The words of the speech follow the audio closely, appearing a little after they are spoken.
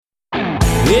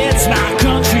It's my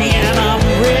country and I'm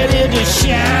ready to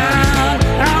shine.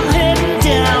 I'm heading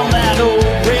down that old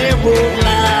railroad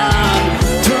line.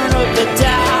 Turn up the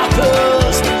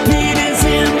diapers, Pete is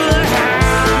in the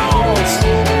house.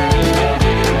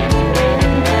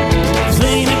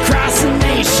 Playing across the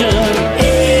nation,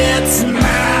 it's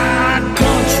my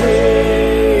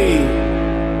country.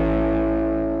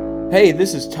 Hey,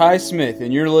 this is Ty Smith,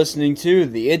 and you're listening to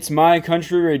the It's My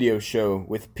Country radio show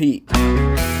with Pete.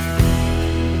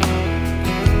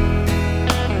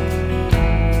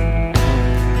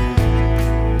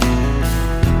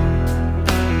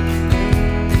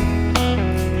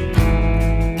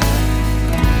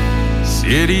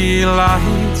 City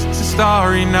lights to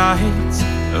starry nights,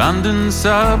 London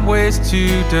subways to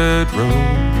dirt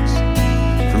roads.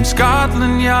 From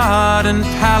Scotland Yard and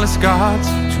Palace Guards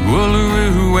to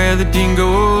Uluru where the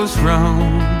dingoes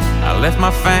roam. I left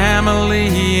my family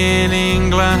in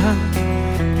England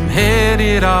and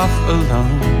headed off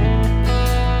alone.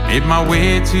 Made my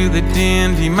way to the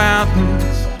Dindy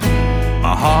Mountains,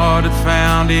 my heart had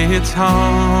found its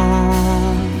home.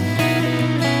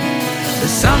 There's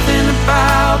something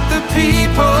about the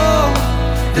people,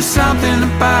 there's something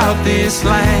about this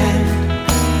land.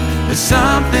 There's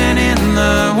something in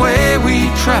the way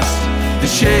we trust the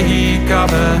shake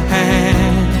of a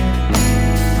hand.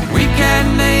 We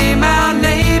can name our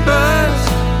neighbors,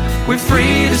 we're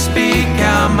free to speak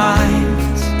our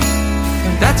minds.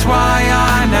 That's why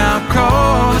I now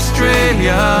call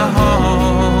Australia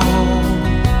home.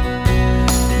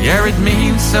 Yeah, it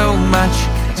means so much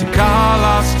to call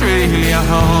Australia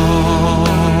home.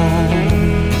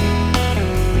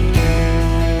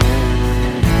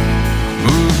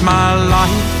 Moved my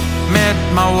life, met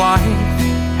my wife,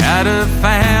 had a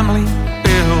family,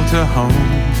 built a home.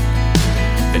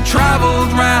 And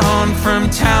traveled round from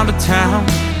town to town,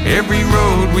 every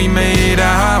road we made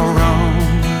our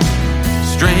own.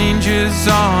 Strangers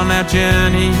on our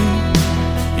journey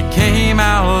became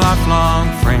our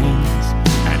lifelong friends.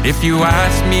 And if you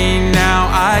ask me now,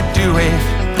 I'd do it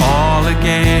all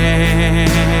again.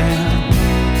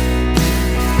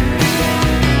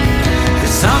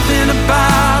 There's something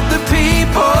about the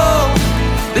people,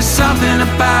 there's something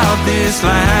about this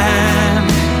land.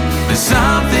 There's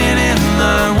something in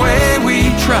the way we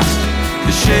trust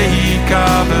the shake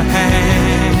of a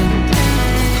hand.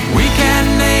 We can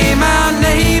name our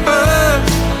neighbors,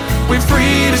 we're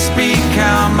free to speak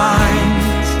our minds.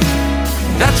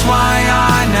 That's why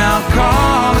I now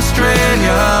call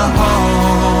Australia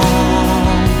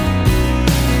home.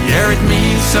 Yeah, it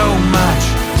means so much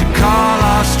to call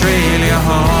Australia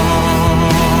home.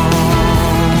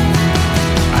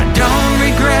 I don't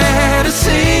regret a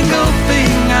single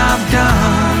thing I've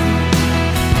done.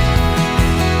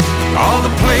 All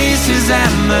the places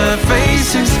and the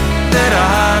faces that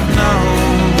I've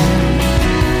known.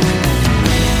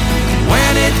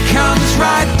 When it comes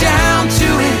right down to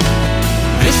it,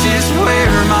 this is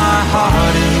where my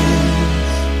heart is.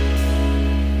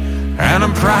 And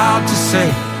I'm proud to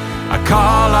say I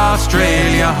call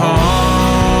Australia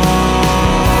home.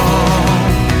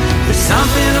 There's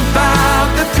something about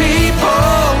the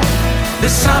people,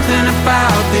 there's something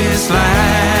about this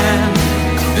land.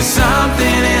 There's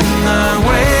something in the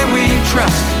way we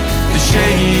trust the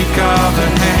shake of a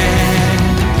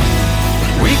hand.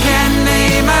 We can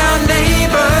name our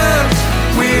neighbors,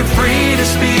 we're free to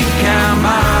speak our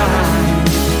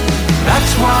minds.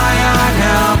 That's why I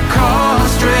now call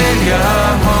Australia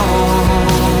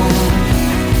home.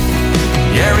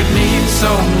 Yeah, it means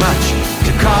so much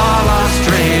to call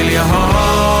Australia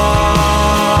home.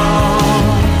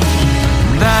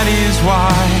 That is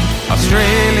why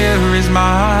Australia is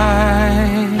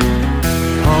my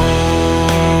home.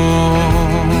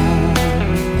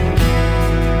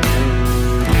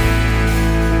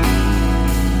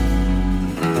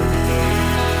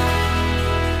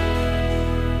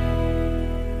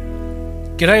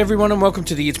 G'day everyone and welcome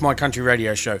to the It's My Country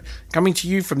radio show, coming to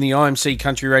you from the IMC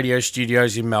Country Radio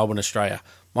studios in Melbourne, Australia.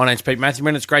 My name's Pete Matthew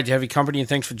and it's great to have your company and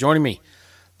thanks for joining me.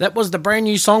 That was the brand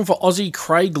new song for Aussie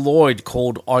Craig Lloyd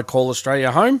called I Call Australia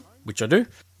Home, which I do.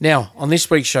 Now, on this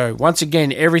week's show, once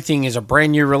again, everything is a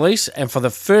brand new release, and for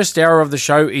the first hour of the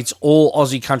show, it's all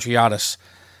Aussie country artists.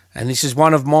 And this is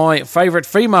one of my favourite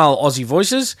female Aussie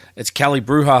voices. It's Kelly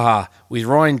Brouhaha with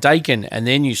Ryan Daykin and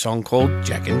their new song called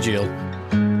Jack and Jill.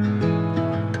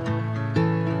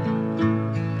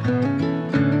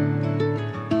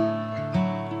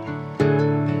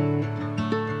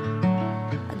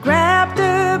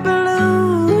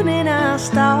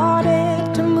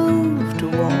 Started to move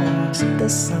towards the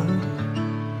sun.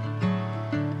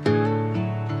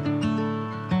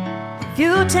 A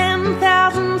few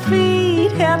 10,000 feet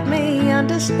he'd help me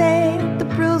understand the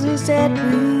bruises that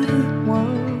we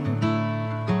won.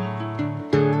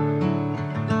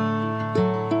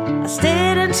 I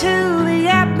stared into the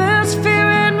atmosphere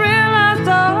and realized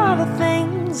all the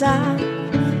things I've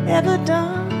ever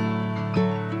done.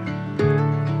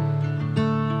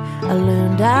 I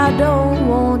learned I don't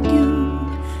want you.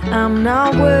 I'm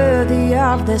not worthy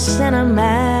of the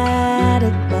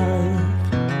cinematic love.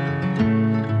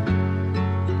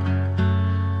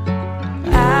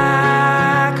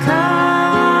 I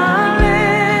can't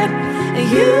let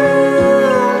you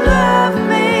love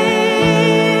me.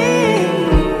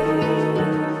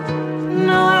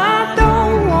 No, I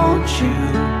don't want you.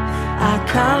 I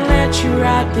can't let you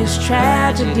write this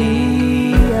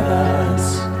tragedy of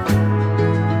us.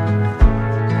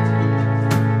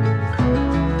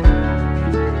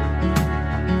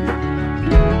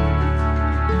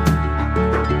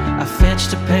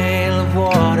 A pail of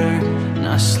water, and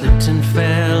I slipped and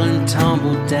fell and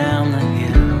tumbled down the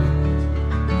hill.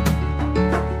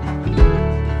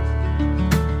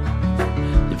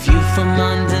 The view from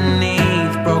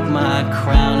underneath broke my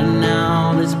crown, and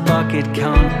now this bucket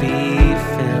can't be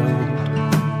filled.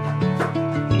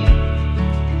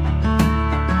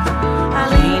 I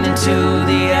lean into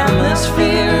the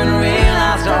atmosphere and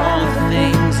realized all the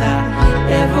things I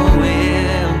ever will.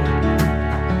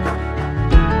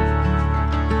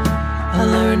 I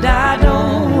learned I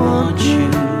don't want you.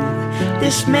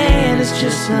 This man is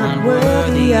just not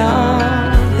worthy of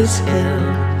his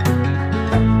help.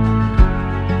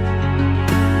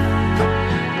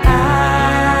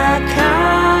 I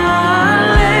can't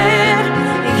let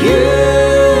you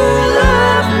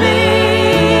love me.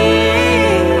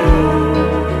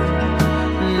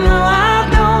 No, I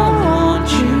don't want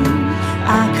you.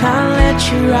 I can't let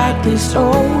you write this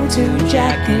ode to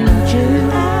Jack and Jill.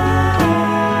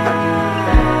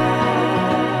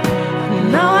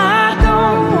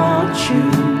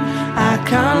 I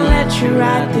can't let you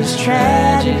write this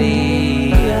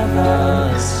tragedy of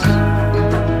us.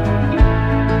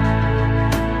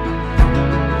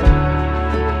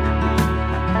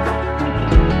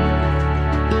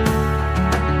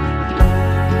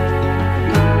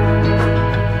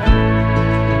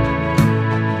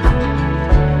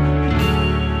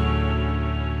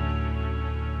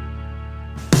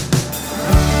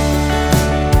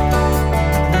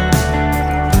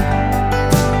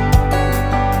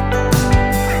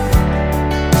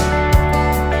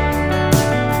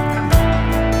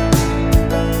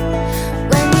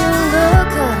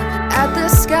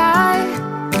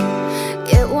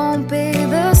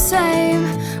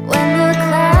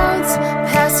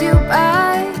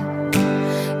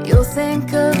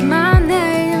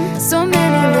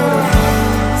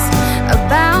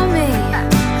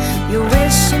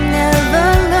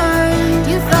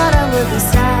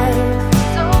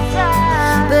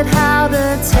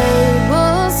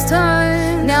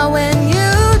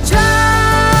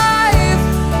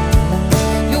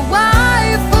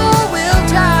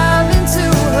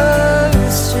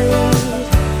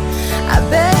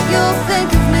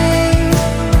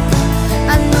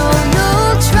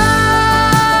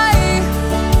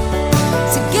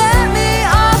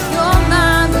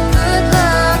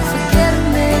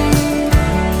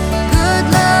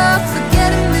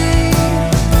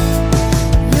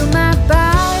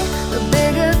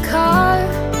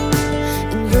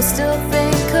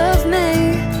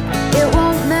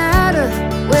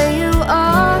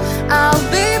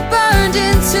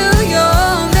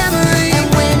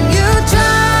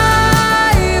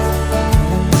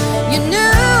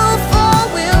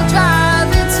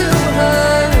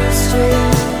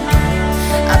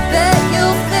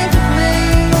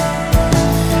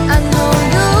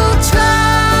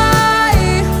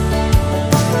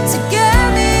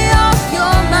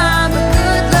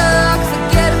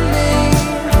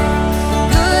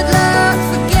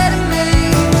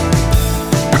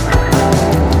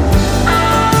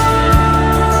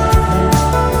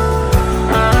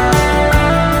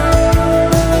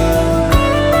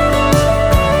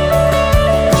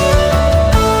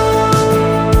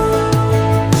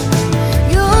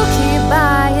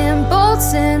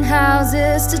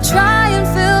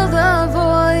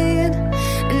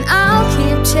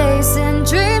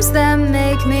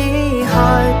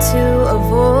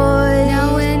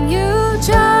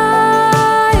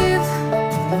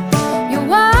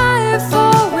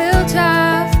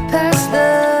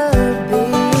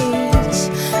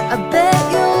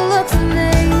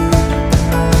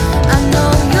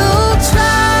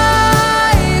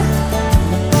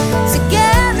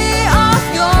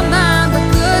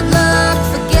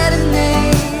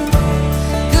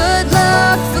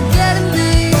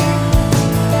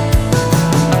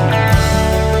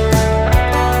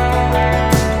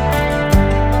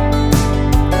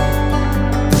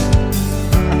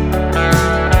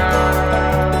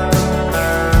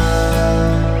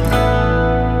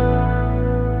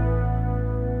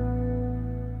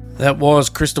 That was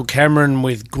Krystal Cameron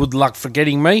with Good Luck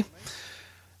Forgetting Me.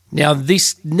 Now,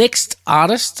 this next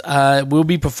artist will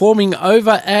be performing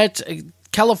over at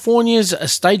California's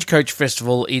Stagecoach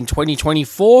Festival in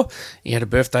 2024. He had a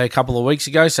birthday a couple of weeks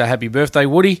ago, so happy birthday,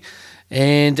 Woody.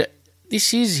 And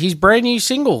this is his brand new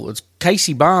single. It's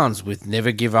Casey Barnes with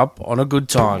Never Give Up on a Good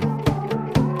Time.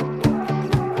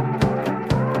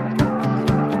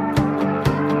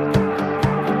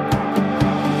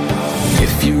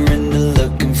 If you're into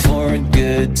looking for a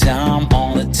good time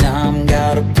all the time,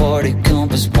 got a party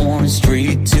compass pointing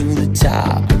straight to the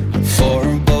top. Far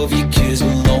above your kids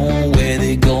alone, where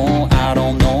they go, I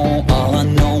don't know. All I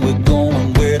know, we're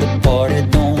going where the party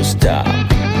don't stop.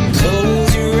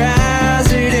 Close your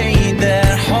eyes, it ain't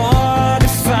that hard to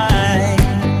find.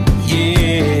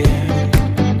 Yeah,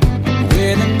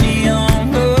 where the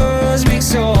neon buzz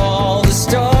makes all the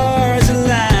stars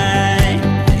align.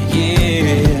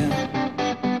 Yeah.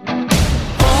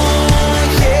 Oh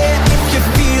yeah, if you're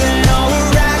feeling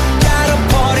alright, got a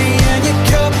party in your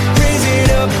cup, raise it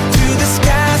up to the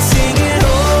sky, singing.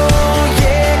 Oh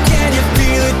yeah, can you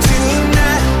feel it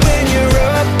tonight when you're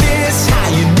up this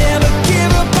high? You never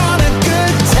give up on a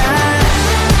good time.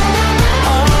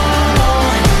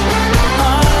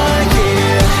 Oh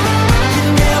yeah, you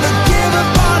never give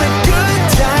up on a good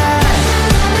time.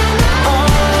 Oh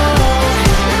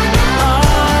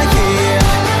yeah,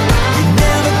 you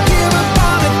never give up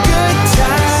on a good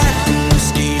time. Sipping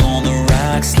whiskey on the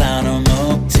rocks, line 'em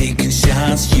up, taking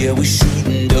shots. Yeah, we're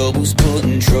shooting doubles,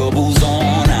 putting troubles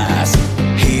on ice.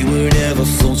 Hey, whatever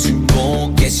floats your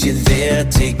boat, gets you there,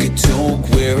 take a toke.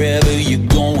 Wherever you're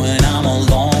going, I'm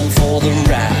along for the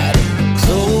ride.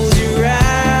 Close your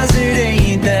eyes, it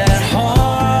ain't that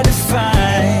hard to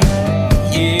find.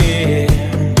 Yeah,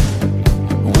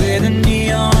 where the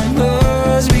neon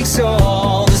buzz makes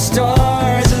all the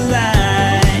stars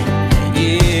align.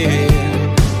 Yeah.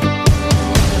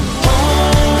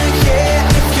 Oh yeah,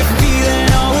 if you're feeling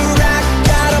alright,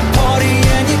 got a party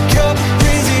in your cup,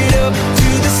 raise it up to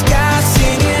the sky,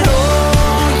 singing.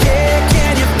 Oh yeah,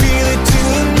 can you feel it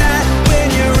tonight when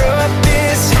you're up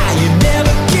this high? You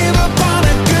never give up on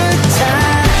a good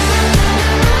time.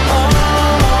 Oh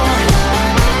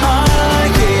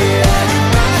yeah,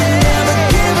 never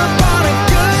give up on a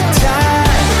good time.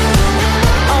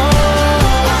 Oh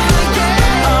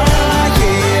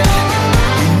yeah,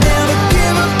 you never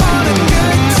give up on a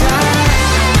good time.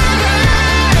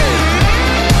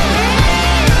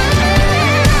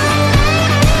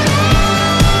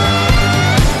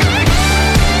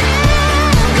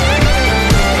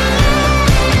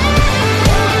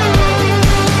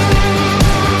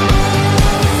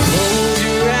 Close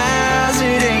your eyes,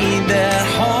 it ain't that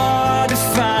hard to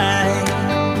find.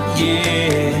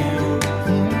 Yeah,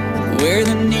 where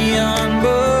the neon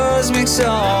buzz makes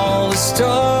all the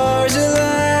stars align.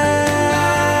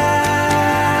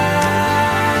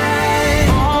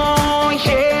 Oh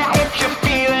yeah, if you're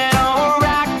feeling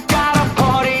alright, got a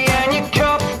party in your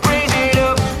cup, raise it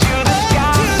up to the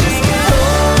sky, singing.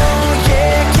 Oh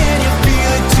yeah, can you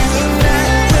feel it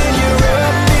tonight when you're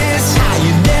up this high?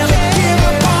 You never give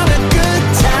up on a good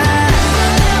time.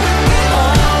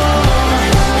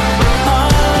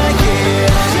 Oh yeah,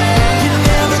 you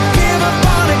never give up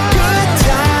on a good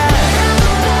time.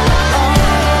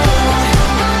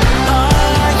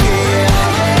 Oh yeah,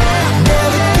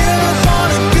 never give up on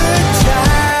a good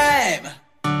time.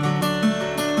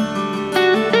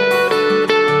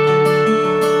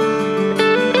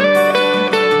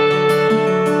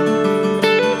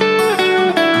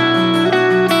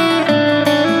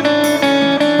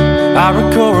 I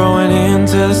recall rowing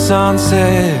into the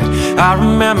sunset. I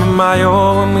remember my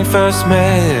old when we first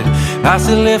met. I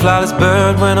still live like this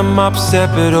bird when I'm upset,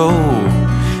 but oh,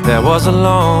 that was a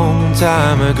long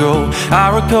time ago.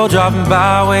 I recall driving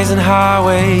byways and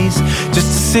highways just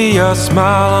to see your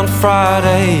smile on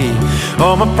Friday.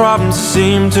 All my problems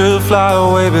seem to fly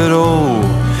away, but oh,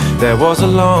 that was a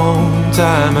long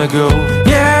time ago.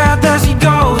 Yeah, there she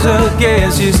goes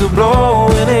again, she's still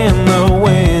blowing in the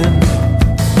wind.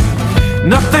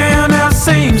 Nothing else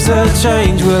seems to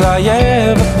change. Will I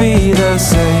ever be the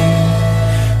same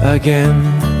again?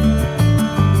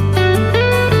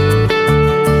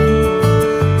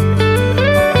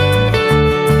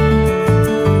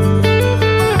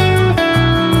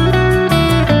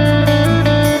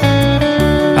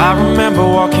 I remember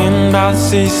walking by the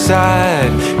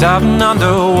seaside, diving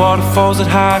under waterfalls at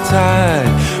high tide,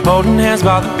 holding hands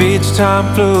by the beach,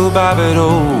 time flew by, but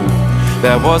oh,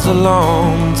 that was a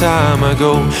long time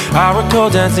ago. I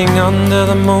recall dancing under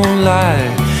the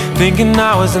moonlight, thinking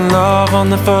I was in love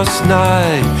on the first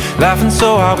night, laughing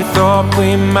so hard we thought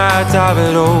we might die,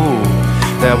 but oh,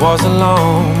 That was a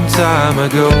long time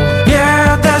ago.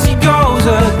 Yeah, there she goes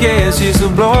again. She's still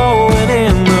blowing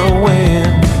in the wind.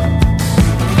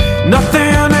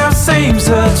 Nothing else seems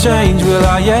to change. Will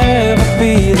I ever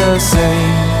be the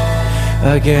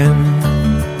same again?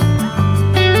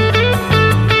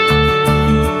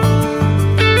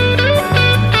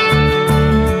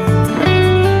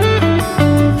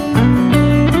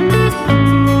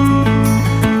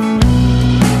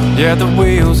 Yeah, the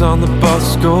wheels on the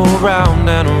bus go round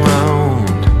and around.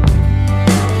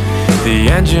 The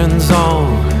engine's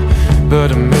on,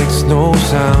 but it makes no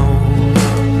sound.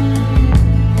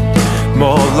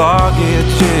 More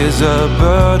luggage is a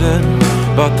burden,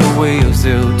 but the wheels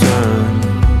still turn.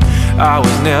 I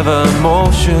was never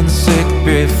motion sick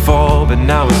before, but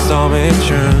now it's on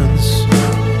insurance.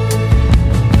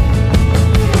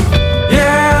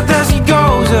 Yeah, there she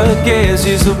goes again.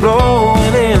 She's still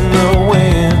blowing in the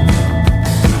wind.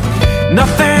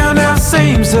 Nothing else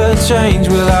seems to change.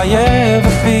 Will I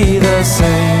ever be the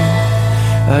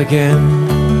same again?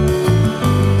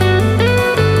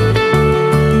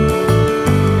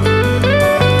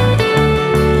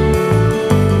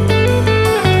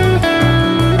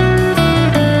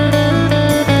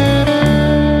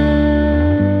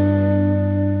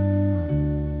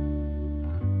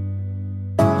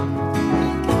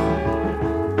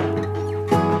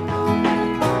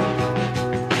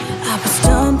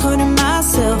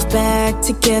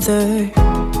 Together,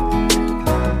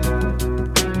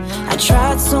 I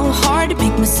tried so hard to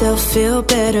make myself feel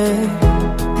better.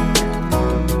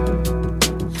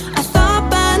 I thought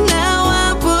by now I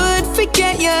would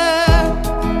forget you,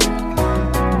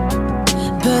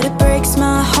 but it breaks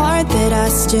my heart that I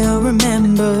still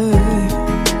remember.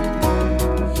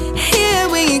 Here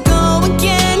we go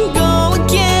again, go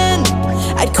again.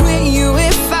 I'd quit you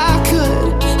if I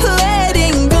could.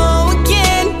 Letting go.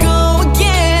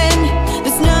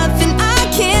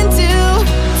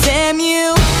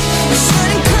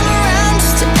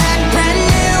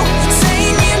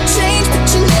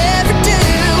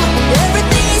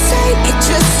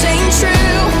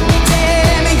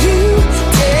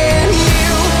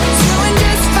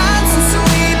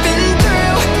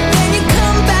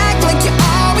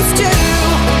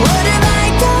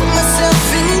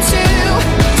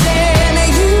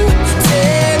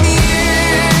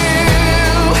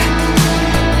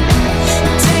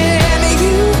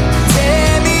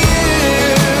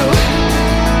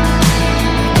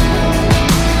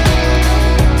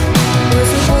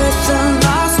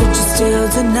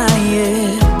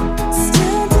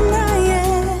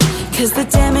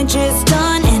 Is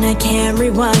done and I can't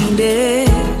rewind it.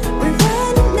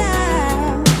 Rewind it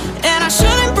now. And I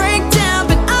shouldn't break down,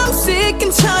 but I'm sick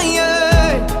and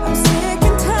tired. I'm sick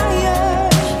and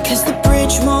tired. 'Cause the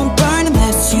bridge won't burn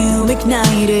unless you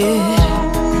ignite it.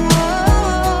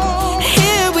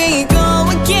 Here we go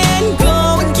again,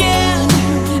 go again.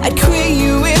 I'd quit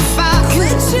you if I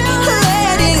could.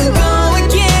 Letting go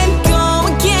again, go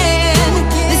again.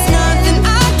 There's nothing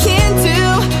I can do.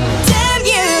 Damn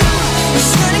you. You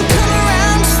shouldn't come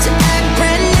around just to act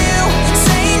brand new.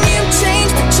 Saying you've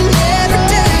changed, but you never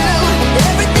do.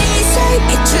 Everything you say,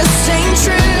 it just ain't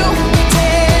true.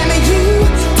 Damn you,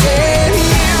 damn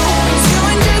you.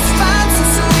 Doing just fine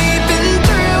since we've been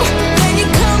through. Then you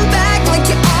come back like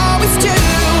you always do.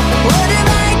 What have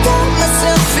I got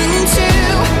myself into?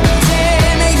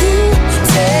 Damn you,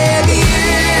 damn you.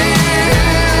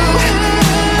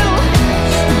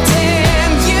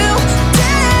 Damn you,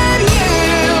 damn you,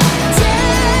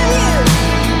 damn you.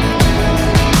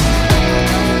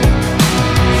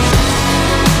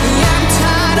 Yeah, I'm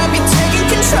tired of you taking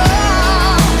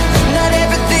control. Not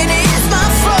everything is my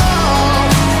fault.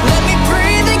 Let me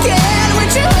breathe again.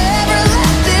 Would you ever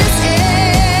let this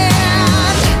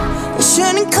end? You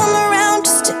shouldn't come around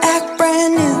just to act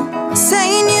brand new.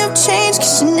 Saying you've changed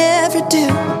 'cause you never do.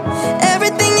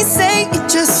 Everything you say, it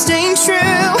just ain't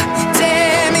true.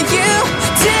 Damn you,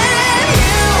 damn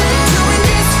you. Doing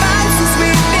just fine since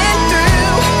we've been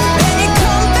through. Then you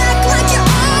come back like you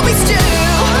always do.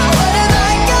 What have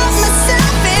I got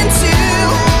myself into?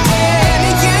 Damn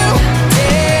you,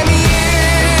 damn you.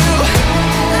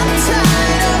 I'm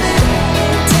tired of it.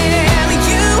 Damn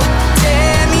you,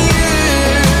 damn you.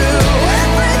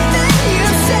 Everything you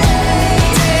say.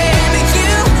 Damn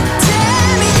you,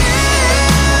 damn you.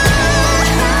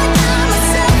 I got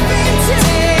myself into.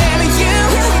 Damn you,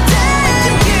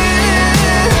 damn you.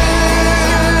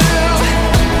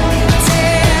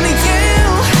 Damn you.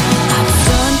 I'm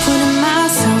done putting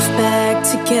myself back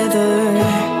together,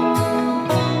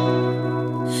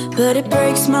 but it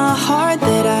breaks my heart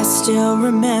that I still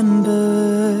remember.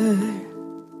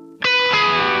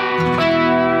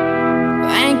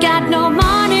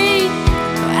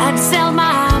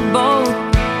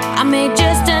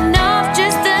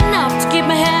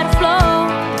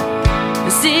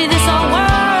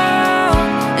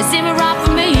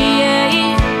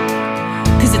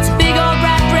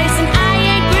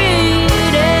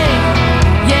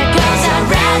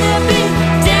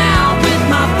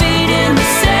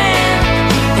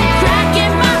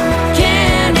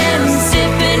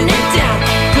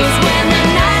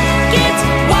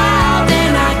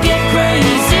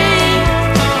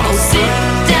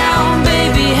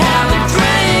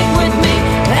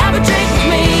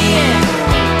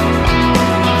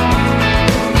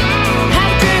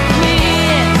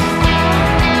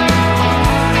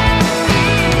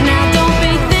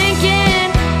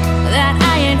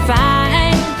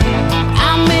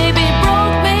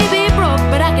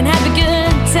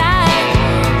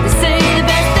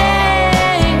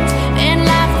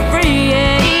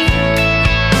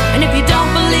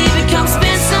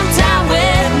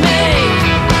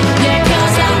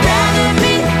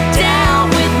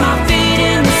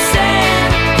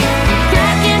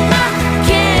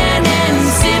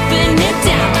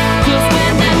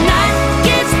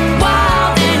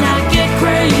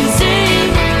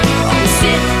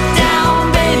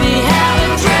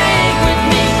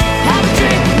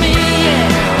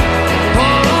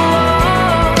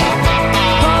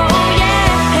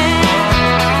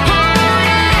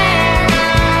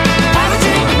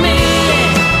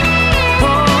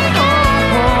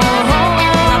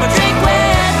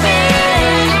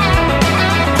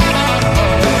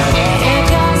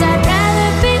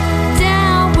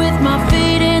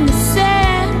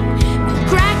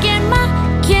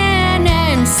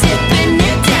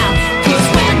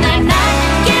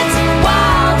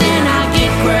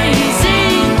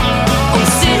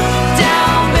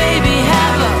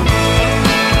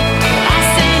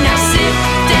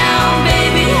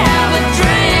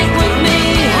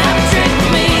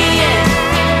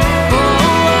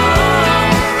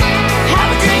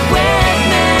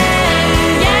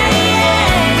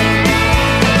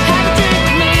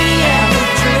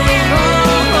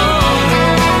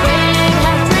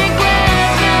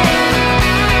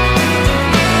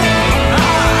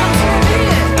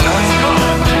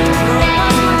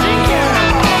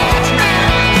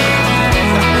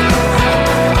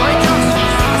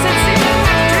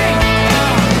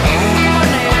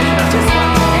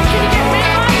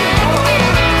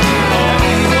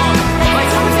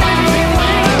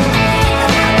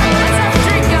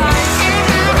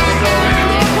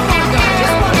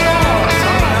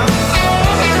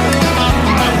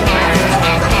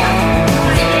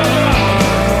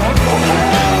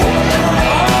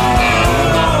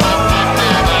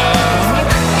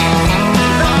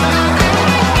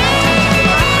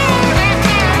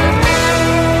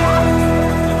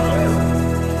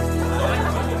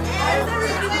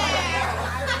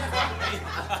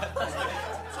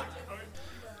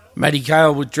 Maddie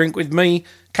Cail with Drink With Me,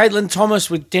 Kaitlyn Thomas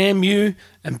with Damn You,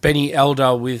 and Benny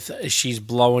Elder with She's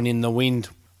Blowin' in the Wind.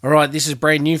 Alright, this is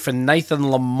brand new for Nathan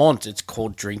Lamont. It's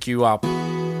called Drink You Up.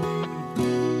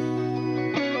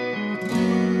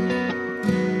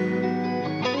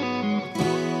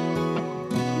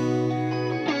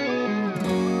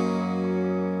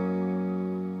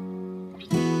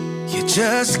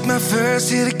 Just like my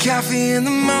first hit of coffee in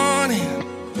the morning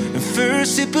and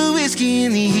first sip of whiskey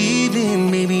in the evening.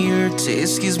 Maybe your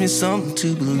taste gives me something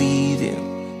to believe in.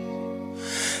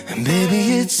 And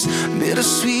baby, it's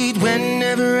bittersweet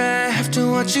whenever I have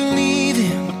to watch you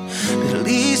leaving. But at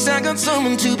least I got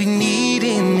someone to be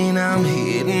needing, and I'm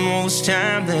hitting most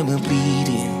time that we're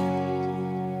bleeding.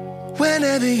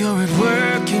 Whenever you're at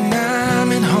work and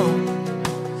I'm at home,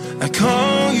 I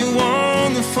call you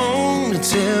on the phone to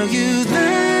tell you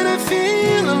that I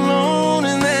feel alone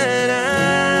and that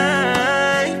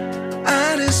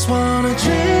I just wanna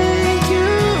drink you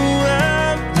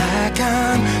up like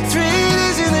I'm 3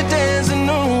 days in the dance and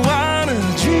no wanna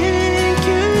drink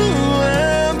you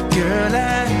up. Girl,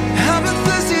 I've been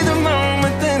thirsty the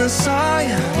moment that I saw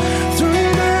you. Threw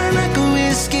you down like a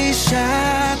whiskey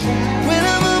shot. When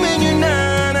I'm home and you're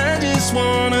not, I just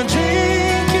wanna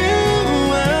drink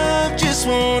you up. Just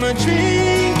wanna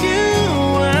drink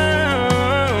you up.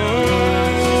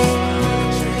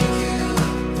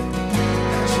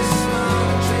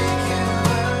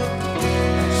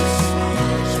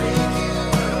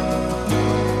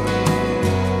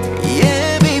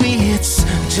 Yeah, baby, it's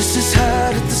just as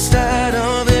hot at the start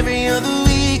of every other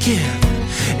weekend.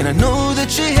 And I know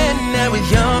that you're heading out with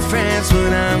your friends,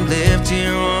 but I'm left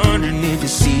here wondering if you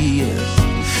see it.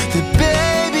 The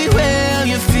baby, well,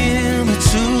 you fill me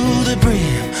to the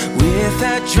brim with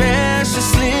that dress you're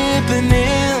slipping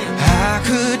in. I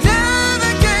could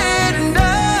never get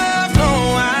enough, no,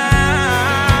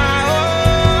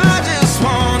 I just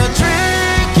wanna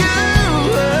drink you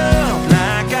up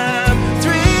like I'm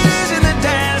 3 days in the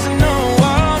dance and no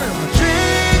wanna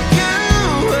drink you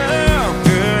up.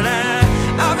 Girl,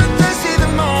 I've been thirsty the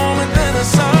moment that I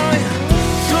saw you.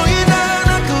 Throw you down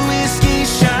like a whiskey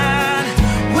shot.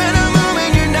 When I'm home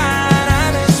and you're not, I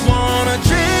just wanna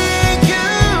drink you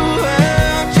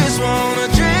up. Just wanna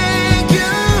drink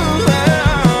you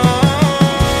up.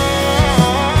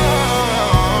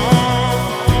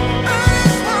 I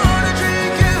just wanna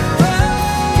drink you up.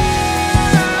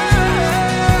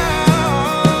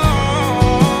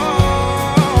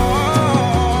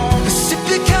 A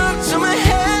sippy cup to my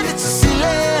head, it's a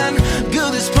ceiling. Girl,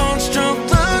 this punch drunk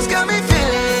thirst got me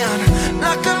feeling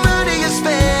like I'm under your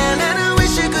spell, and I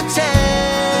wish you could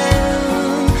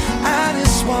tell. I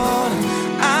just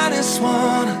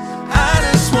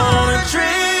wanna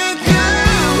drink you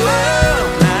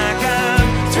up like I'm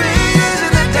 3 days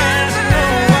in the dance and no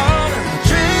wanna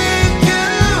drink you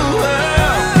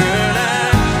up. Girl,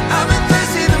 I've been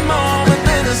thirsty the moment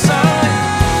that I saw you.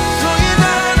 Throw you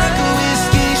down like a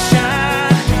whiskey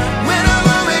shot. When I'm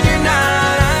home and you're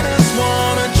not, I just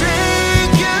wanna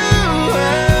drink you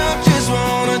up. Just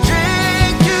wanna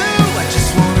drink you. I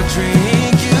just wanna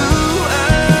drink you up.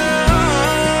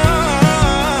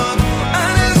 I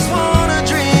just wanna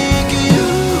drink you.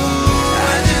 I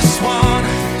just wanna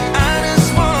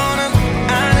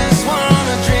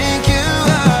drink you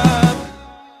up.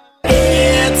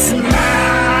 It's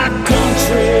my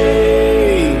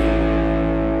country.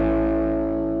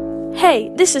 Hey,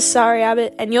 this is Sari,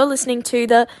 Abbott, and you're listening to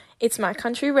the It's My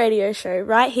Country radio show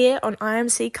right here on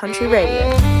IMC Country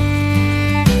Radio.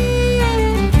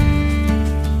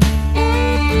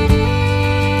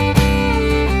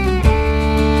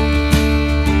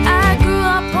 I grew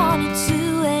up on a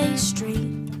two-way street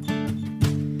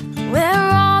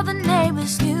where all the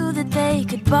neighbors knew that they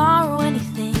could borrow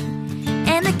anything,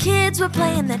 and the kids were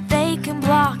playing that vacant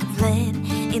block of land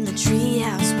in the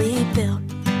treehouse we built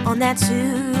on that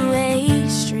two-way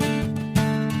street.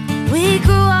 We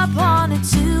grew up on a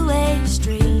two-way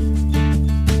street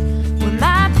where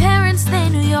my parents, they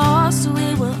knew yours, so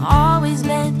we were always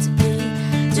meant to be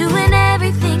doing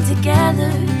everything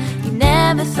together. You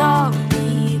never thought we'd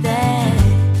be there.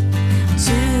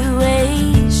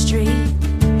 Two-way street.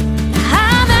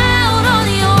 I'm out on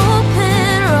the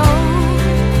open road,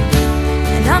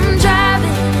 and I'm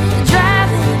driving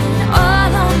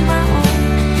all on my own.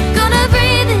 Gonna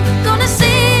breathe it, gonna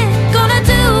see it, gonna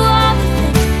do all the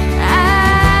things I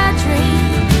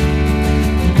dream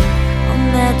on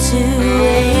that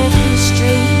two-way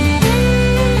street.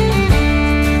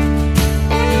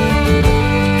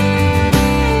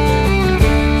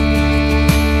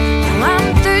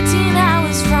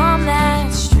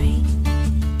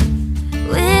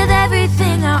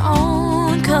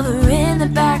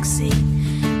 backseat.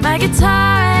 My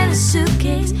guitar and a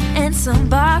suitcase and some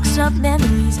boxed up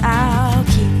memories I'll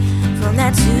keep from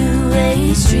that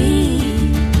two-way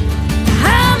street.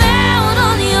 I'm out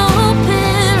on the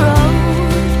open road,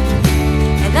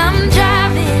 and I'm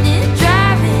driving it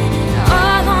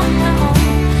all on my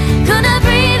own. Gonna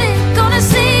breathe it, gonna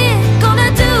see it,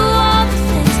 gonna do all the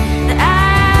things that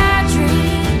I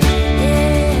dream,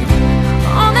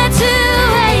 yeah, on that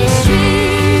two-way street.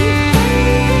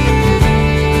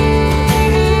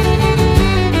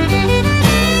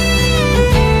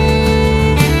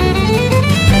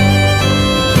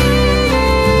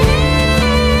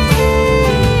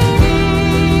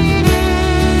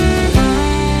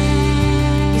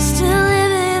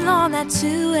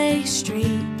 Two-way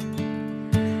street.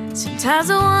 Sometimes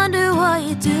I wonder what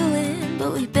you're doing,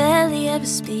 but we barely ever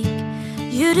speak.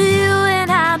 You do you and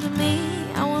I do me.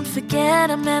 I won't forget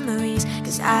our memories,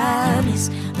 'cause I miss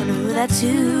when we were that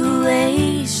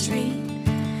two-way street.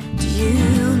 Do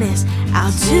you miss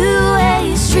our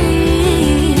two-way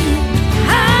street?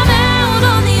 I'm out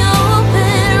on the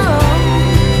open road,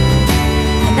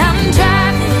 and I'm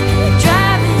driving it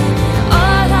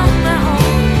all on my own.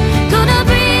 Gonna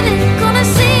breathe it, gonna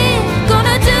see it,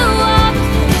 gonna do all the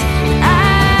things that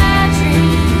I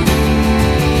dream.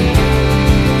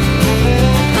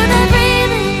 Gonna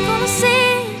breathe it, gonna see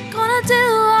it, gonna do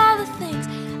all the things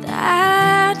that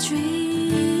I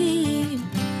dream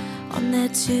on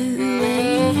that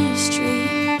two-way street.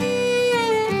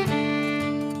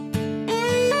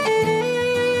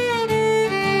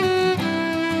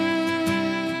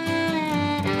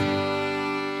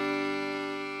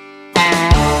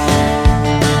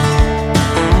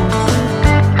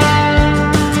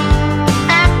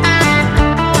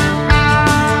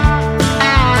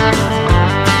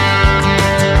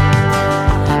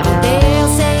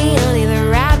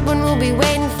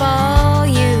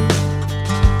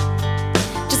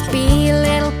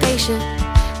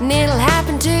 And it'll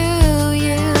happen to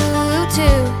you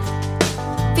too.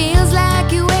 Feels like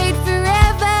you wait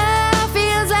forever,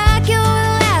 feels like you're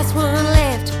the last one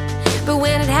left. But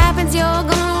when it happens, you're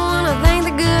gonna wanna thank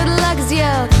the good luck, 'cause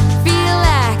you feel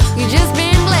like you just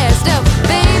been blessed. Oh,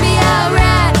 baby,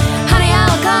 alright, honey,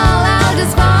 I'll call, I'll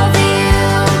just fall for you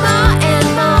more and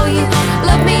more. You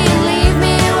love me and leave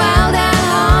me wild at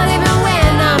heart, even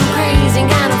when I'm crazy and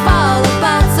kinda fall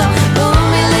apart. So pull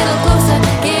me a little closer,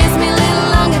 kiss me a little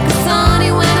longer, 'cause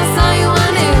honey, when I saw you I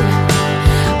knew.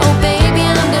 Oh baby,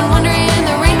 I'm done wondering,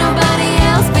 there ain't nobody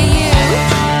else but you.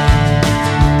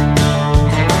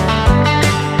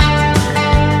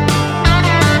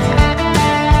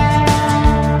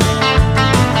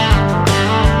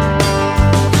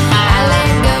 I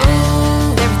let go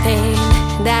of everything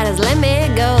that has let me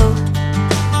go,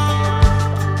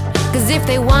 'cause if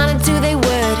they wanted to they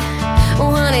would.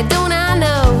 Oh honey, don't I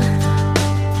know?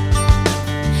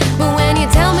 But when you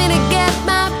tell me to get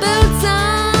my boots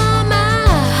on, my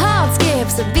heart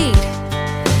skips a beat.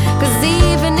 'Cause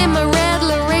even in my red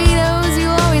Laredos, you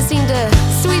always seem to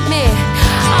sweep me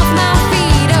off my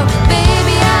feet. Oh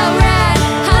baby, alright,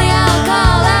 honey, I'll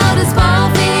call, I'll just fall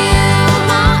for you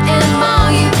more and more.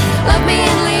 You love me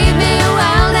and leave me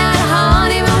wild at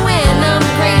heart, even when I'm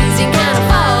crazy, kinda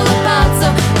fall apart. So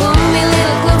pull me a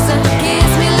little closer,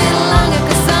 kiss me a little longer,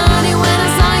 'cause honey, when I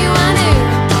saw you I knew.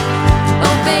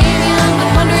 Oh baby, I'm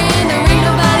been wondering, there ain't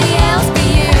nobody else but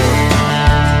you.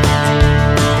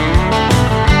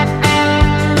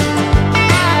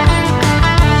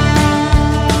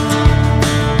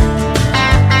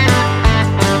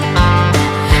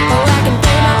 Oh, I can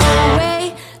pay my own way,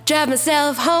 drive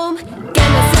myself home, get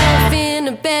myself in a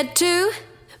bed too.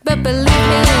 But believe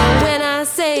me when I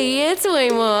say it's way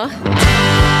more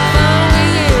fun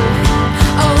with you.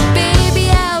 Oh baby,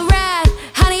 alright,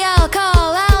 honey, I'll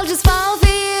call, I'll just fall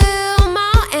for you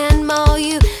more and more.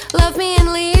 You love me and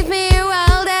leave me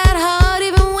wild at heart,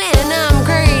 even when I'm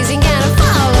crazy and kinda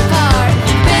fall apart.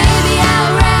 Baby,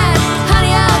 alright,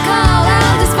 honey, I'll call,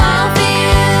 I'll just fall for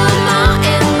you more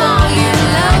and more. You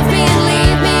love me and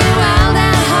leave me wild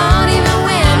at heart, even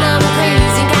when I'm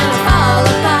crazy, kinda fall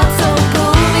apart. So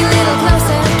pull me a little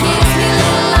closer, kiss me a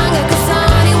little longer, 'cause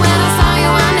honey, when I saw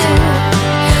you I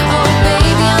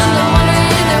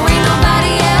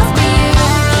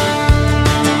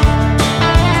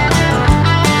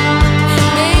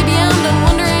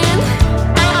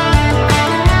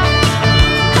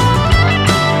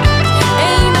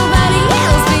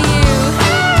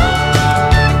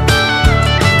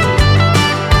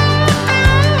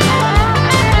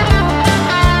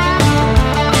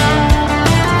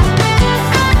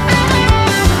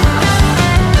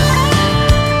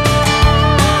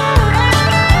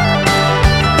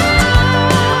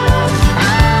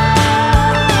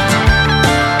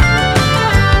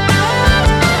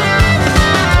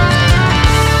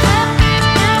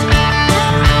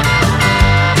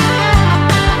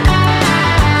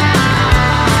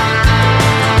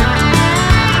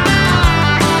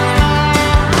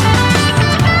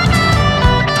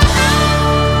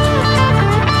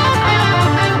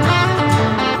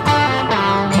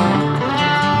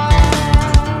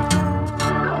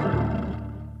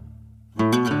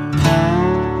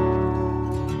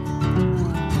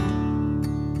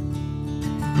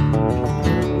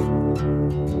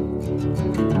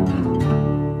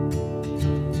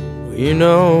You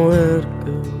know where to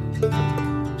go.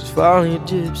 Just follow your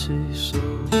gypsy soul.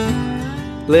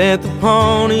 Let the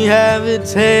pony have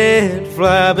its head,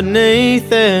 fly beneath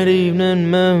that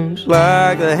evening moon, just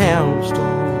like the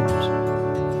hailstorms.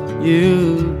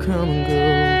 You come and go.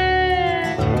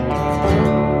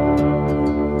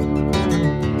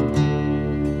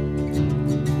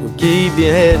 Well, keep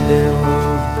your head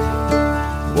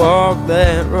down, walk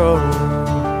that road.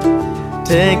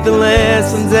 Take the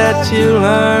lessons that you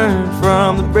learn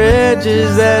from the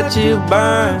bridges that you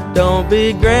burn. Don't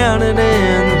be grounded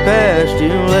in the past you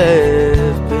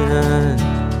left behind.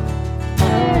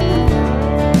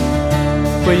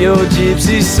 For your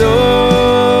gypsy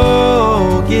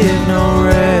soul, give no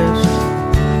rest.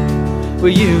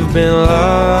 Well, you've been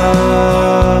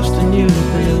lost and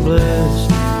you've been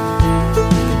blessed.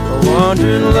 A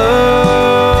wandering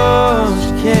love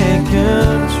you can't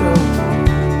control.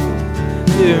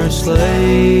 You're a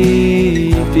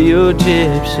slave to your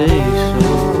gypsy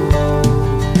soul.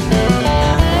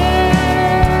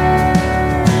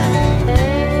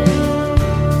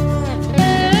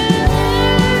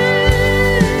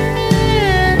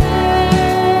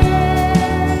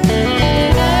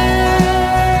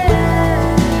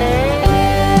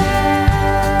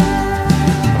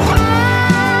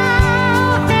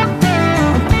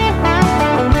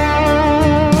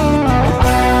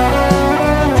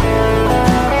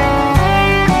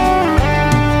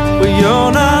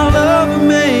 You're not loving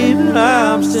me, but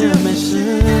I'm still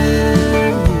missing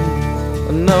you.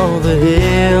 I know the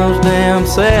hills down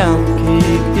south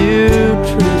keep you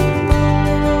true.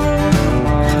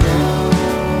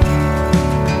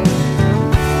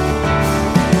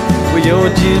 Well, your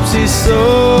gypsy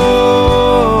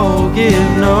soul,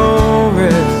 give no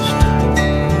rest.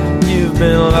 You've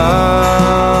been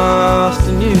lost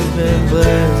and you've been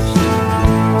blessed.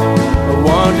 A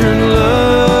wandering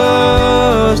love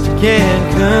can't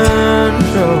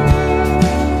control.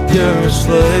 You're a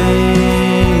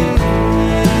slave.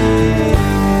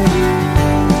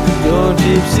 Your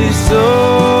gypsy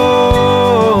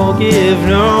soul, give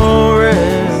no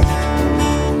rest.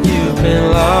 You've been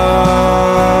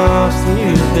lost and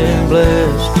you've been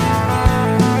blessed.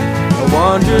 A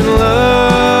wandering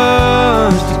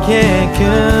lust you can't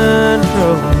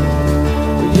control.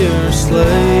 You're a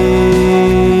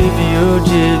slave to your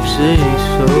gypsy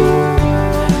soul.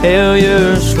 Hell,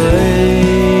 you're a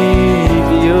slave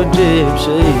to your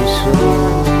gypsy soul.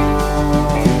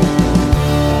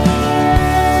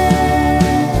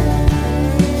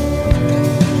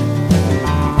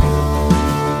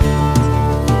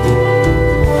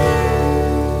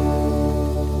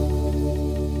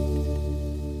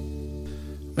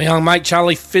 My young mate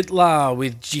Charlie Fittler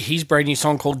with his brand new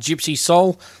song called Gypsy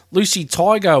Soul, Lucie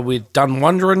Tiger with Done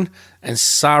Wonderin', and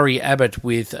Sari Abbott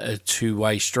with A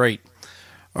Two-Way Street.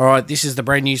 Alright, this is the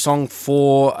brand new song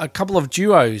for a couple of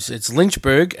duos. It's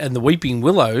Lynchburg and the Weeping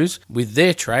Willows with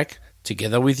their track,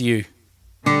 Together With You.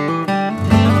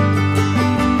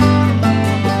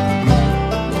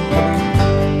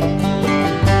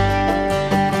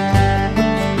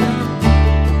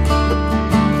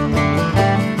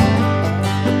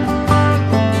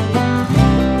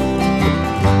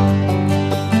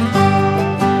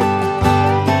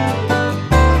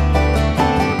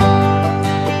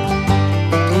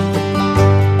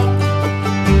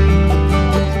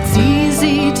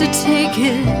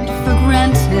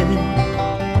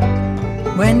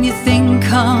 When you think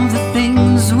of the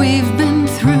things we've been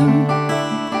through,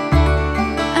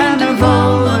 and of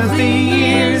all of the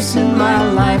years in my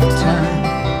lifetime,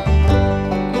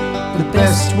 the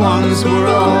best ones were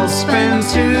all spent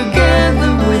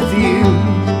together with you.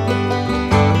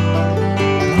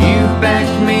 You back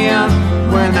me up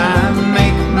when I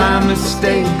make my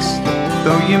mistakes,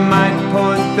 though you might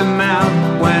point them out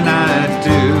when I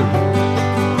do.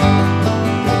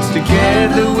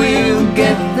 Together we'll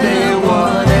get there,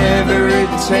 whatever it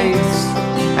takes,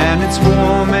 and it's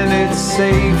warm and it's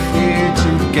safe here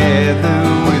together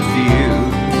with you.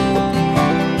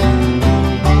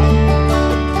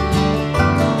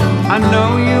 I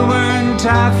know you weren't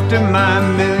after my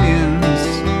millions,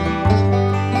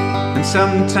 and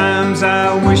sometimes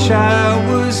I wish I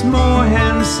was more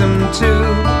handsome too,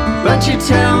 but you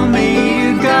tell me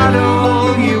you got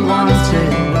all you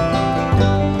wanted,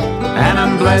 and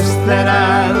I'm blessed that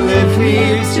I live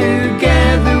here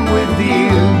together with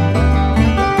you.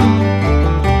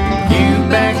 You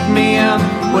back me up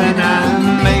when I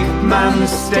make my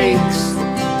mistakes,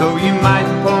 though you might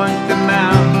point them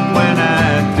out when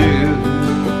I do.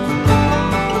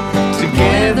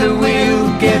 Together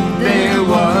we'll get there,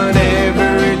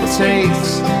 whatever it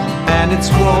takes, and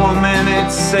it's warm and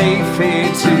it's safe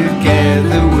here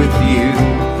together with you.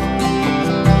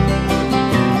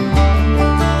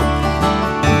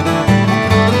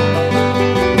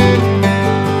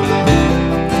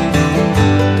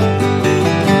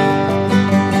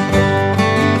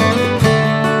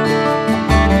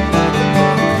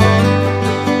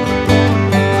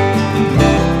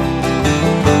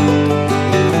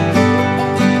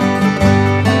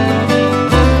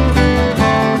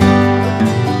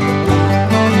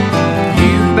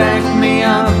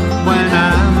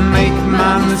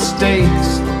 mistakes,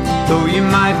 though you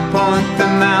might point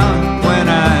them out when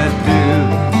I do.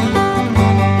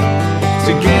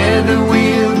 Together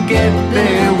we'll get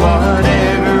there,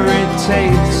 whatever it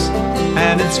takes,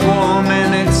 and it's warm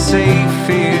and it's safe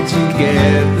here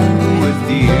together with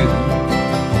you.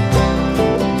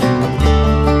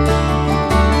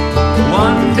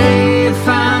 One day if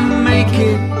I make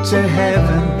it to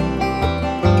heaven,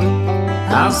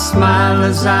 I'll smile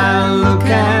as I look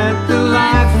at the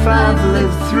life I've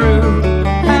lived through,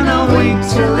 and I'll wait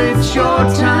till it's your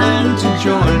time to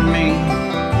join me,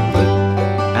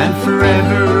 and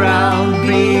forever I'll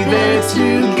be there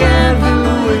together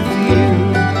with you.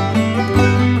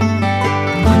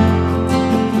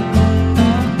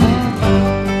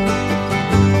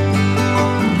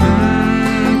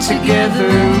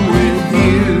 Together with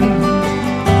you.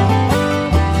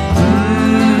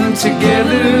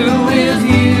 Together with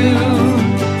you.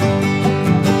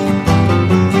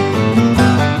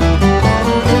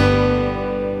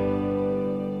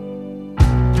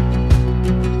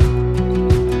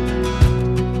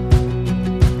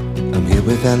 I'm here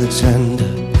with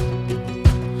Alexander,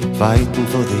 fighting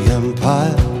for the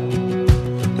empire,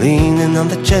 leaning on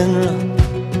the general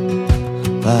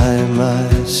by my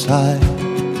side.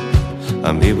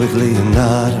 I'm here with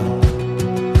Leonardo,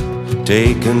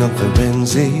 taking up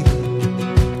Firenze,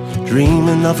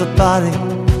 dreaming of a body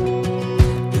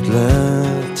that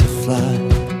learned to fly.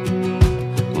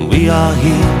 We are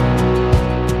here,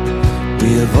 we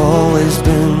have always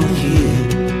been here,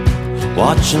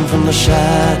 watching from the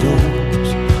shadows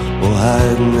or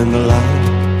hiding in the light.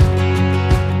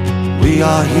 We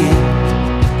are here,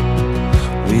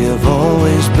 we have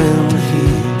always been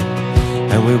here,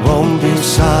 and we won't be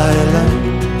silent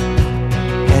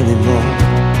anymore.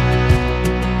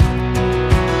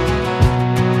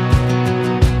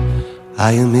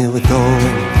 I am here with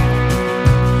Owen,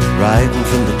 riding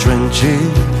from the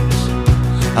trenches.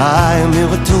 I am here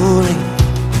with Tory,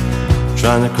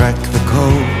 trying to crack the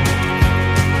code.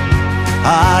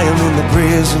 I am in the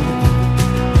prison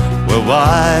where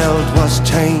wild was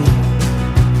tamed,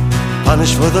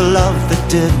 punished for the love that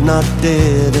did not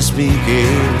dare to speak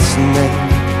its name.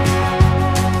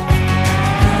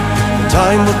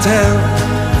 Time will tell,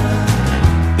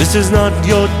 this is not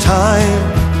your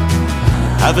time.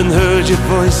 Haven't heard your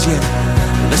voice yet,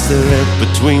 unless they're read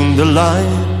between the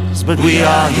lines. But we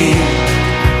are here,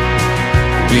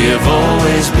 we have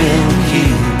always been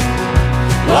here,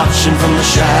 watching from the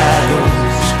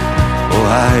shadows or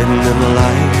hiding in the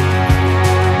light.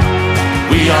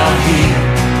 We are here,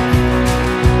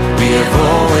 we have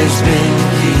always been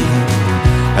here,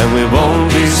 and we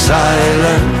won't be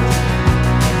silent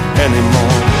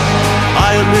anymore.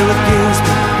 I am here with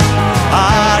Kingston,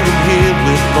 I am here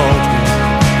with Baldwin,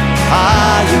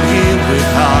 I am here with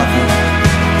Harvey,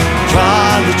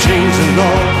 trying to change the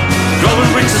law,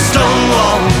 throwing bricks at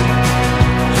Stonewall,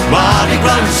 Mardi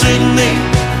Gras in Sydney,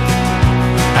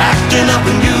 acting up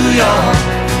in New York,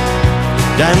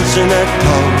 dancing at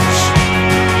Paul's.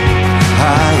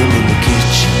 I am in the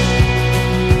kitchen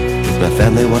with my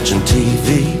family watching TV,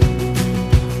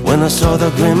 when I saw the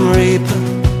Grim Reaper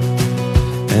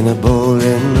and a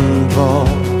bowling ball.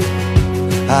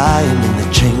 I am in the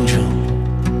change room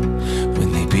when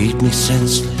they beat me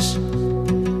senseless,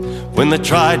 when they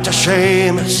tried to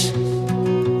shame us,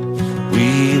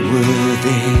 we were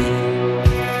there.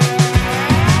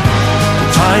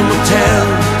 Time will tell,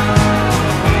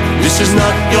 this is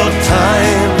not your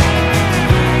time.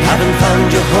 Haven't found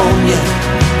your home yet,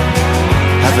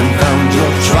 haven't found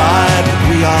your tribe.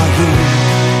 We are here,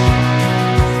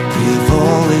 we've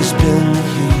always been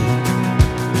here.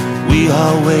 We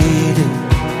are waiting,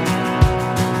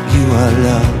 you are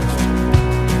loved.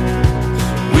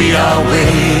 We are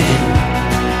waiting,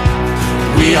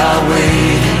 we are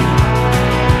waiting,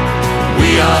 we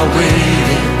are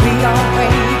waiting, we are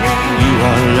waiting, you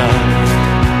are loved.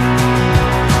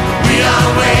 We are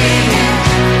waiting,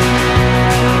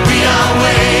 we are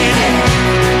waiting,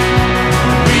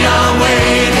 we are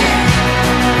waiting.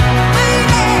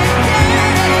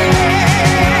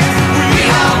 We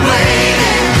are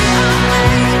waiting,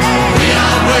 we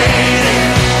are waiting,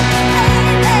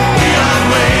 we are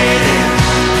waiting.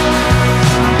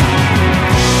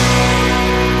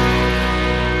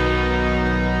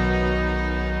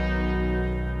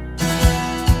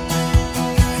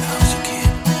 When I was a kid,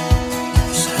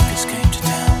 the circus came to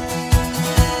town.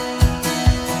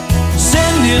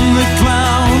 Send in the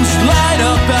clowns, light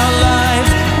up our lives,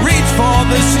 reach for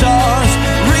the stars,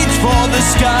 reach for the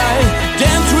sky,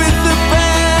 dance with the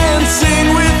band, sing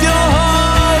with your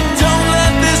heart, don't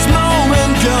let this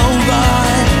moment go by.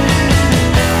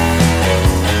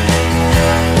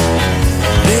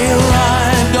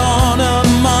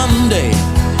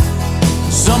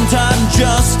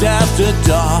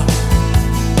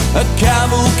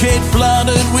 it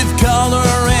flooded with color,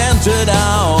 entered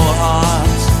our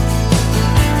hearts.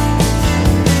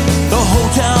 The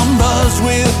whole town buzzed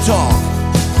with talk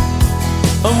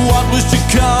of what was to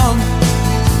come.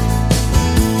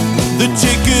 The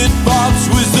ticket box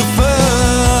was the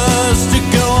first to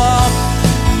go up.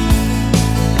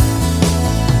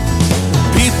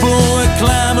 People were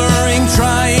clamoring,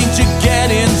 trying to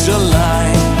get into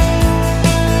line,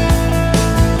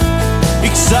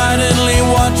 excitedly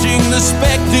watching the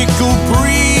spectacle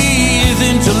breathe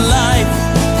into life.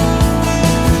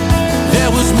 There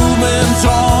was movement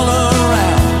all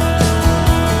around,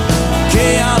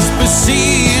 chaos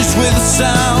besieged with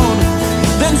sound.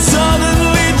 Then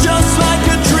suddenly, just like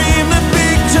a dream, the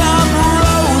big top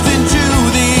rose into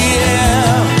the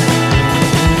air.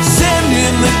 Send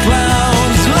in the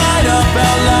clowns, light up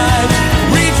our lives.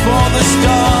 Reach for the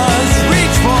stars,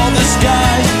 reach for the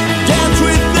skies. Dance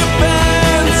with the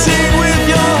band, sing with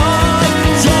your heart.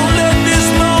 Don't let this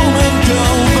moment go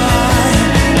by.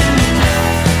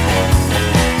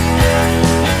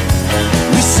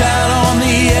 We sat on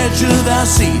the edge of our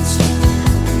seats,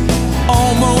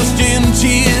 almost in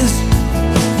tears,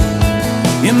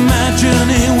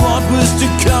 imagining what was to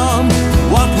come,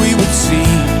 what we would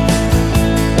see.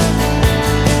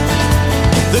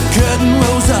 The curtain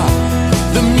rose up,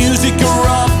 the music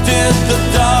erupted, the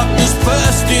darkness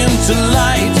burst into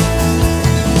light.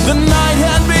 The night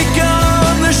had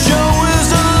begun, the show was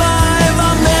alive.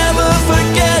 I'll never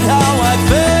forget how I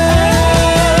felt.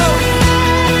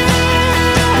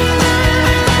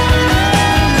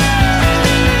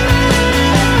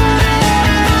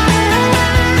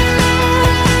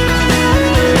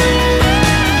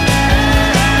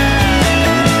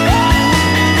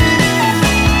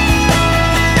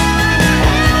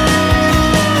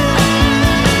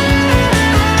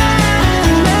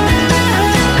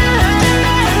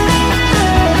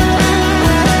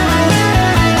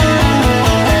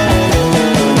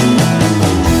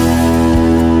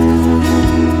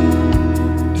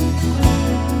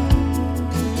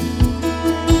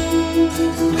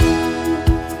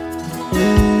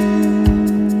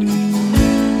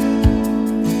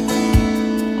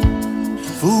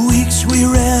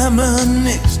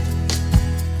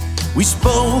 We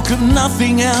spoke of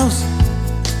nothing else.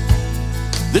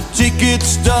 The ticket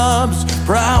stubs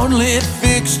proudly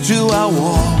fixed to our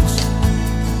walls.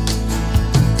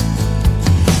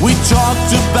 We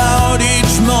talked about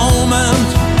each moment.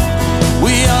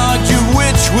 We argued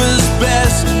which was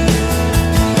best,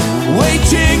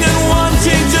 waiting and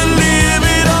wanting to live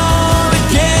it all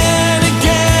again,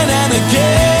 again and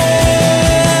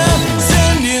again.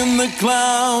 Send in the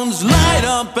clowns, light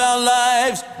up our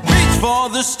lives. For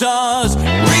the stars,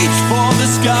 reach for the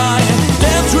sky,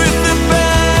 dance with the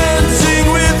band,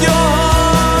 sing with your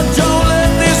heart. Don't let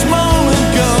this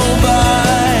moment go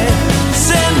by.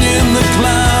 Send in the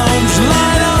clowns,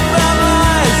 light up our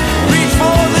lives. Reach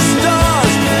for the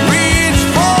stars, reach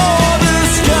for the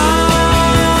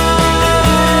sky.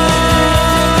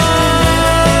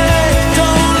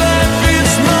 Don't let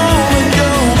this moment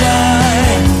go by.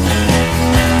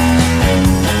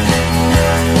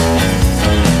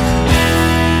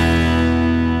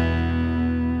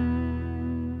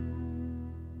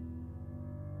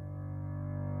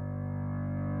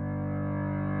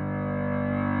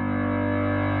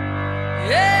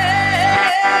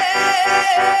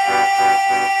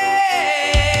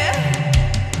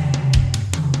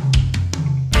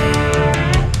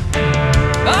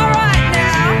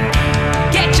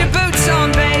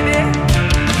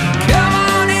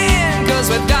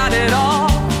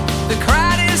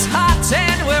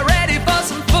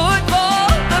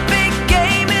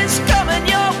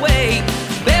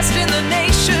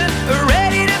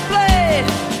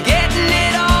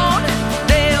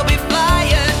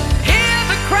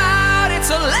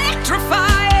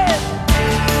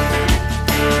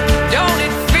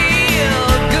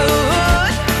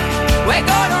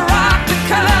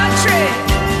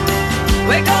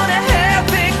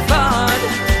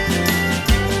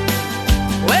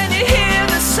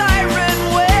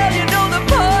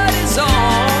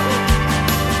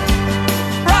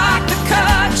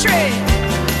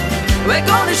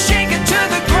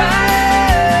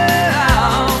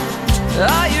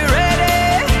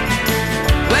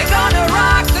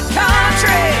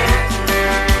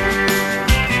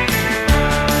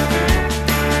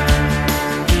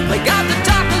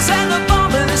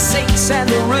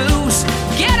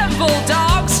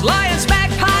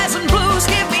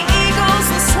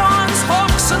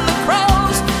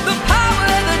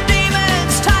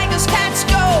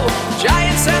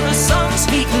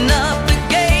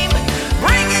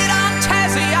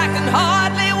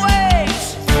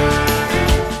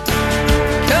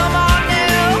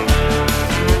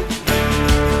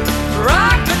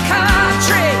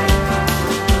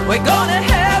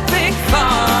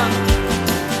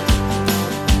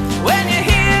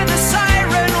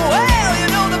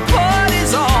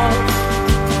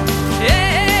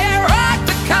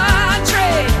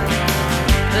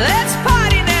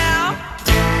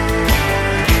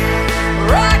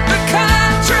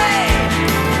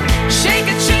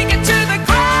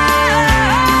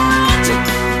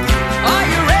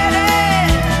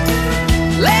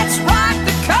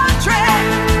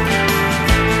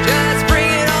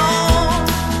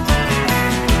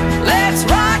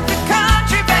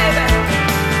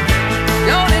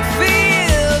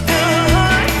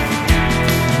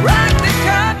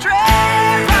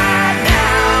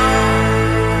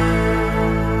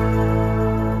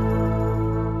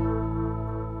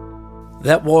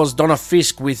 That was Donna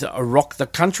Fisk with Rock the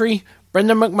Country.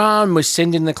 Brendan McMahon with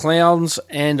Send in the Clowns,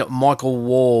 and Michael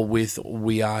Waugh with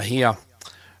We Are Here.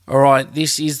 Alright,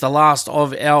 this is the last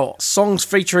of our songs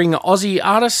featuring Aussie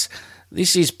artists.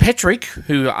 This is Petric,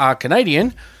 who are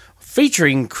Canadian,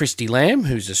 featuring Christie Lamb,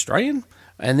 who's Australian,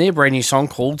 and their brand new song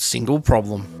called Single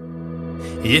Problem.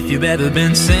 If you've ever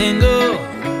been single,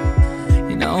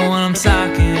 you know what I'm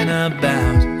talking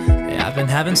about. I've been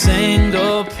having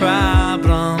single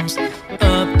problems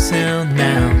up till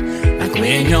now. Like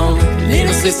when your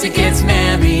little sister gets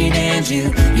married and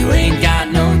you ain't got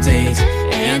no dates,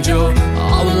 and you're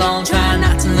all alone trying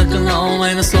not to look alone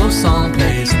when a slow song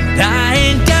plays. I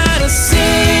ain't got a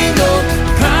single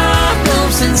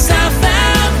problem since I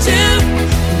found you.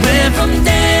 Went from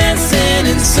dancing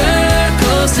in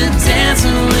circles to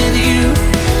dancing with you.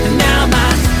 And now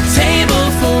my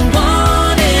table for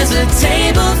one is a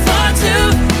table for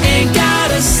two. Ain't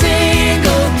got a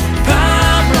single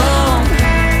problem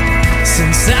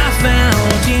since I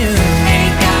found you.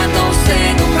 Ain't got no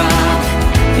single problem.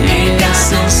 Ain't got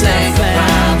no single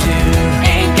problem.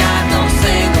 Ain't got no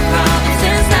single problem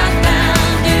since I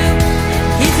found you.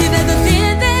 If you've ever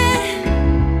been there,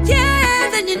 yeah,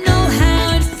 then you know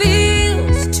how it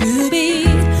feels to be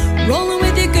rolling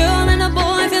with your girl and a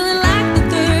boy feeling like the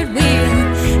third wheel.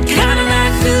 Kinda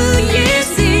like New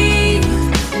Year's Eve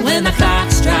when the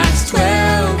clock strikes 12.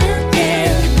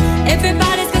 Yeah,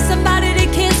 everybody's got somebody to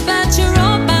kiss, but you're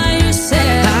all by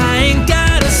yourself. I ain't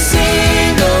got a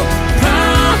single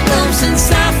problem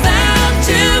since I found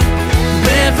you.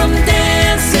 Went from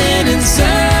dancing in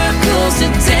circles to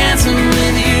dancing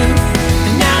with you.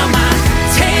 And now my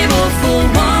table for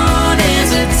one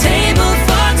is a table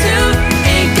for two.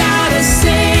 Ain't got a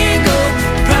single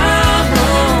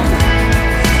problem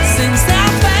since I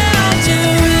found you.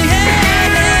 Yeah,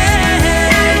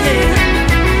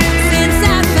 since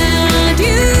I found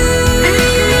you.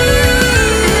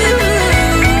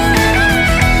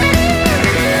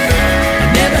 I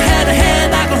never had a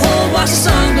head like a hole, watch the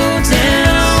sun go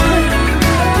down.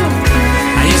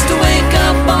 I used to wake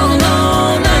up all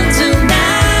alone until now.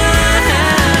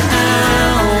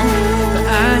 But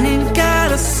I ain't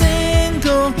got a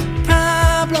single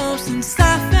problem since I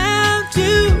found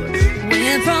you.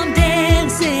 Went from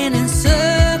dancing in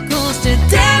circles to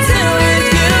dancing with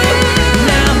you.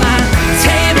 Now my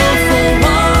table for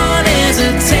one is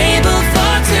a table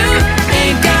for two.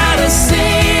 Ain't got a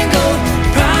single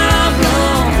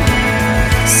problem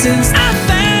since I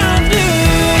found you.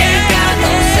 Ain't got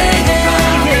no single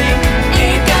problem.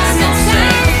 Ain't got no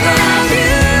single problem.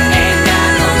 Ain't got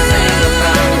no single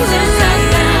problem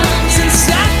since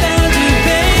I found you,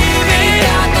 baby. Ain't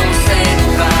got no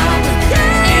single problem.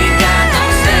 Ain't got no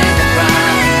single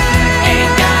problem.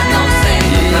 Ain't got no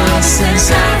single problem since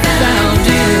I found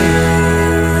you.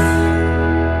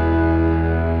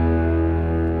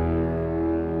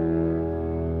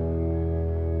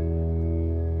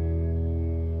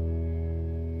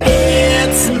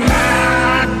 It's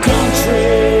my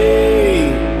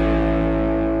country.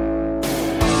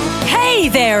 Hey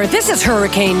there, this is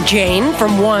Hurricane Jane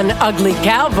from One Ugly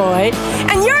Cowboy,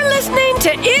 and you're listening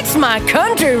to It's My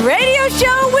Country Radio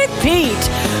Show with Pete.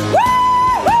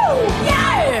 Woo-hoo!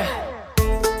 Yeah!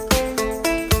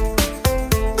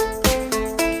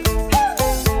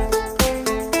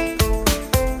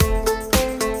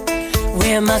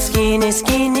 Wear my skinny,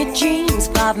 skinny jeans,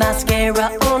 pop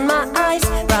mascara on my eyes.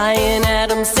 Bryan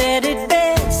Adams said it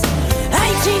best.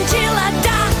 18 till I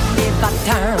die. If I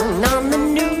turn on the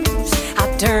news,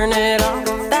 I turn it off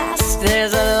fast.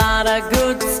 There's a lot of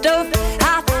good stuff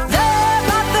out there,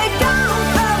 but they don't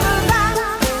cover that.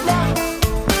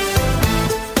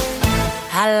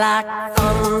 I like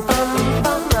fun, fun,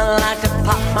 fun. I like to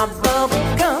pop my bubble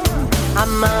gum. I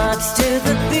march to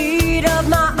the beat of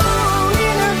my own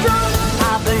inner drum.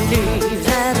 I believe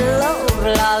that love,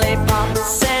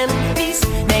 lollipops, and peace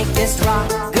make this rock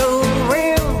go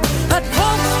real. But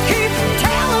folks keep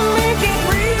telling me get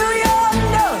real, you're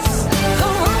nuts.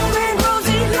 Come home and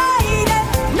rosy lady.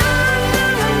 No, no,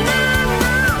 no, no,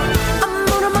 no. I'm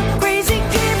on my crazy,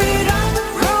 give it up,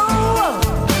 roll up.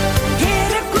 Get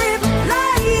a grip,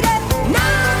 lady. No,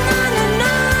 no, no,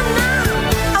 no, no.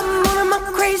 I'm on my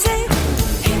crazy.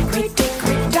 Hickory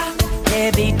dickory dock,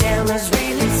 Debbie Downers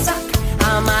really suck.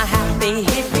 I'm a happy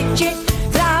hippie chick.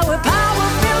 Flower power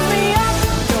fills me up.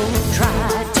 Don't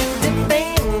try to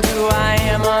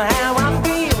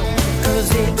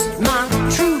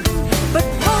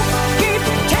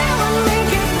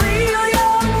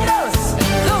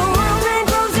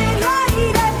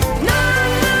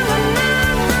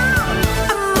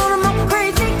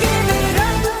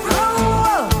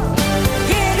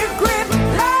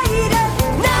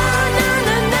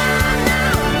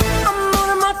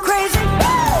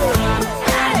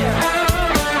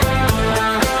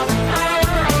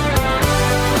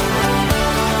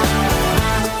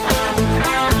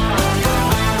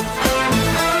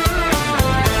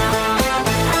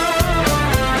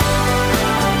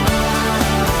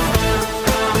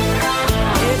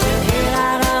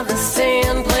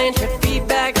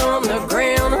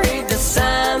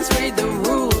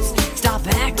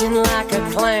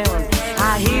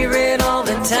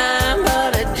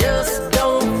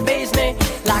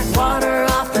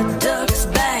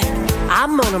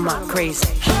crazy.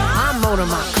 I'm motor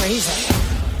my crazy.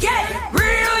 Get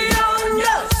real young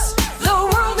nuts. The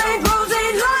world ain't rosy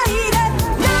lighted.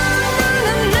 Nah, nah,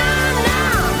 nah, nah,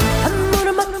 nah. I'm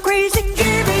motor my crazy.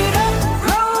 Give it up,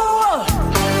 roll.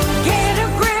 Get a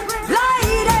grip,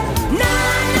 light it. Nah,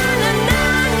 nah, nah,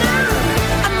 nah, nah.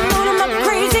 I'm motor my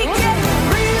crazy. Get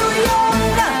real young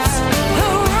nuts. The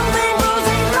world ain't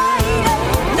rosy lighted.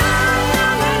 Nah, nah,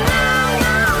 nah, nah,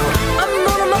 nah. I'm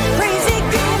motor my crazy.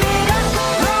 Give it up,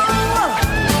 roll.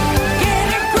 Get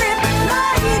a grip,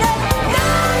 light it.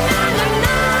 Nah, nah, nah,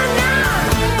 nah, nah.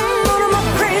 I'm motor my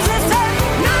crazy. Say,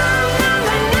 nah, nah,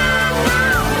 nah, nah,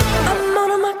 nah. I'm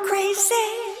motor my crazy.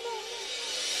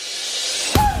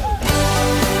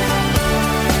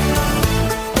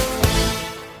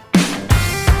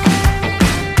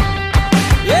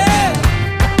 Yeah.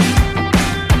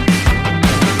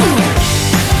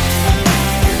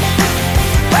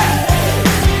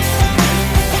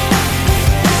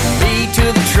 Me to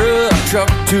the truck,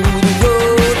 truck to the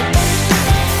road.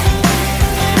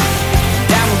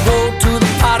 Down the road to the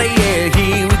party, yeah,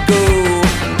 here we go.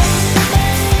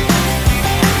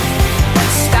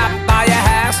 Stop by your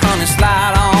house, honey,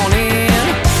 slide on in.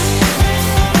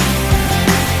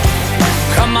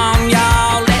 Come on,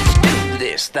 y'all, let's do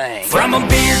this thing. From a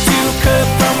beer to a cup,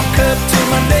 from a cup to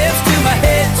my lips, to my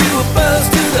head, to a buzz,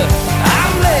 to the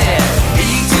outlet. E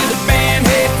to the band,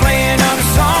 head playing on a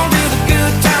song, to the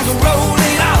good times we're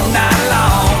rolling all night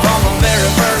long. From the very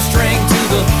first string to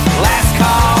the last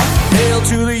call, hail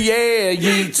to the yeah,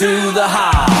 ye to the ha.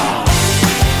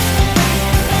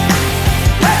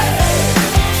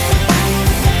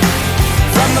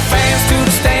 From the fans to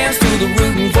the stands, to the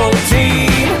rooting for the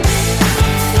team,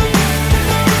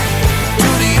 to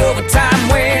the overtime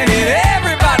win and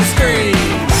everybody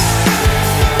screams,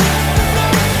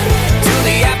 to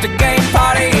the after game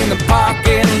party in the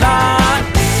parking lot.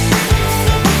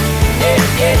 Yeah,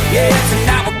 yeah, yeah,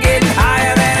 tonight we're getting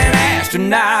higher than an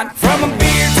astronaut. From a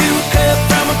beer to a cup,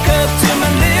 from a cup to my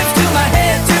lips, to my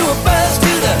head, to a buzz,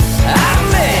 to the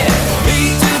outlet.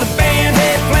 Beat to the band,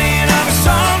 head playing on a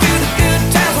song, to the good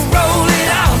times we're rolling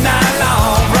all night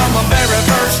long. From the very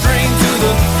first string to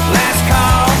the last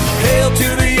call, hail to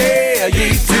the yeah,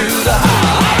 ye to the ha.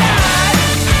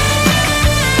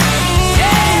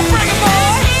 Yeah, bring it,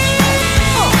 boy.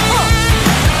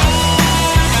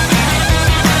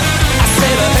 I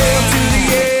said a hail to the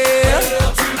yeah,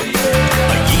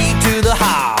 a ye to the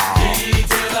ha.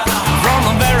 From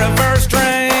the very first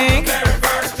string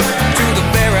to the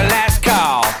very last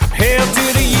call, hail to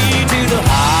the ye to the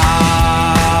ha.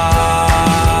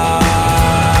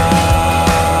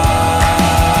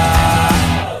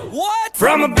 What?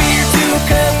 From a beer to a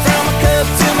cup, from a cup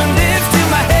to my lips, to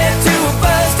my head, to a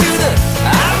buzz, to the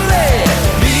outlet.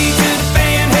 Me to the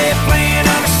band, head playing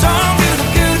on a song, to the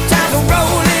good times we're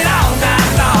rolling all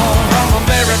night long. From the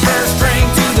very first string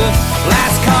to the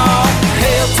last call,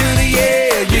 hail to the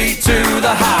yeah, ye to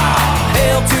the ha.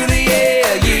 Hail to the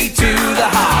yeah, ye to the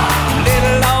ha.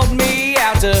 Little old me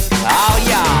out to all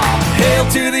y'all. Hail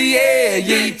to the yeah,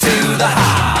 ye to the ha.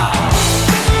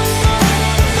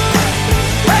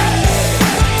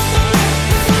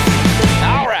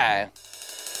 All right.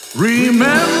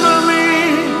 Remember me,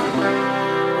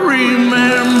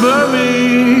 remember me,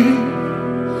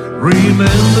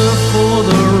 remember for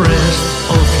the rest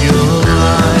of your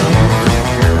life.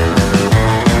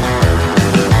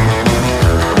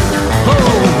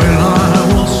 Oh, when I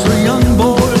was a young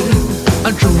boy, I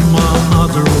drew my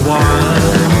mother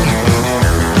wild.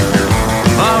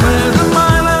 I met a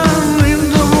miner in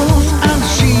the woods and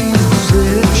she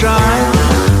said, child,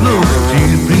 look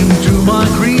deep into my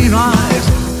green eyes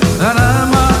and I'm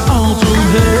my autumn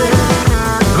hair.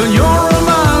 When you're a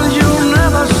man, you'll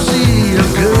never see a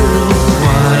girl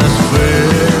quite as fair.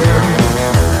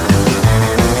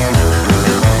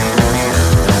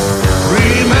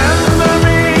 Remember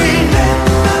me,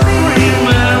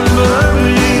 remember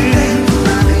me,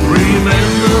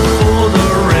 remember for the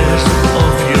rest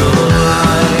of your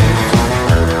life.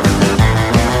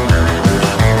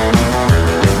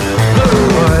 Her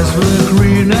eyes were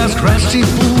green as grassy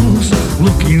pools,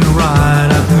 looking right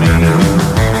at me.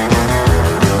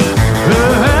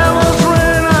 Her hair was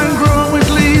red and grown with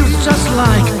leaves, just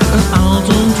like an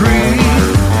autumn tree.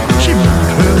 She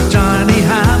moved her tiny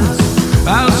hands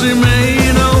as she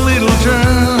made a little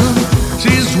turn.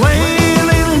 She swayed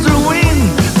in the wind,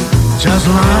 just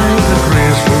like a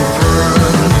graceful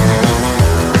fern.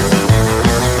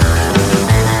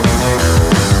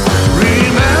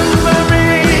 Remember me,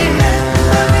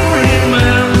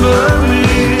 remember me,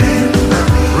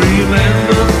 remember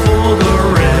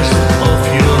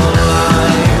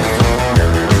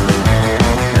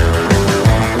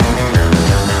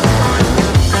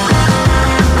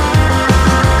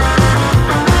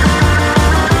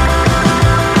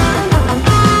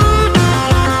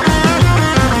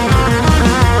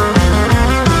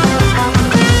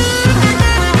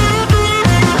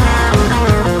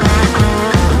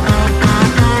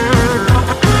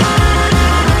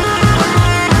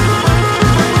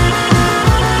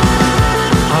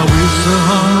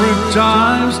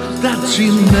she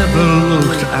never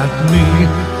looked at me.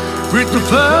 With the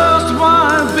first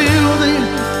white building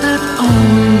that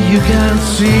only you can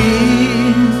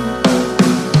see.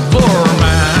 For a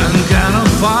man cannot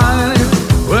find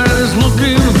when he's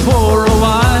looking for a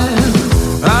wife,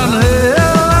 and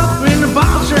held up in the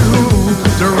boxing room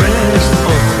the rest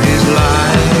of his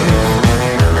life.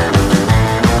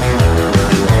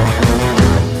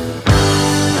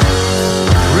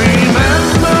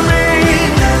 Remember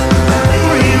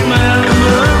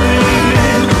me,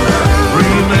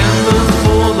 remember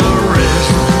for the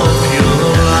rest of your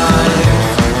life.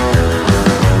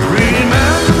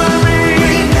 Remember me,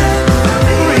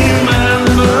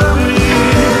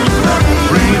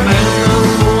 remember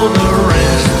for the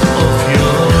rest of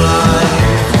your life.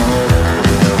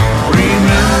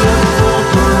 Remember for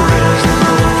the rest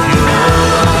of your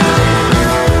life.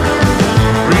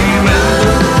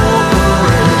 Remember for the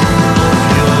rest of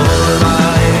your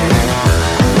life.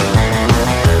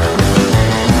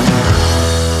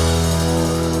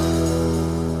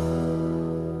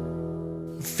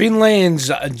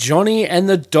 Finland's Johnny and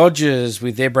the Dodgers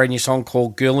with their brand new song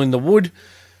called Girl in the Wood.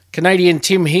 Canadian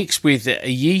Tim Hicks with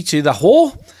Ye to the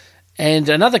Whore. And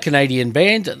another Canadian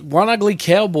band, One Ugly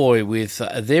Cowboy, with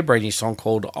their brand new song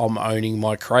called I'm Owning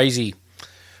My Crazy.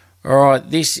 Alright,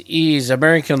 this is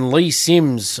American Lee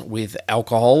Sims with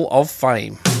Alcohol of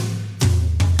Fame.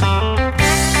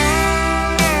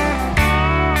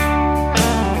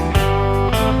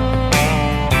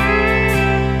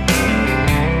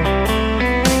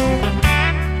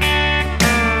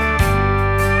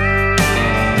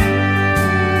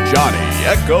 Johnny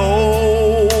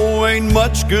Echo ain't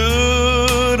much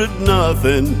good at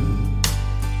nothing.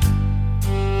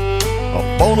 A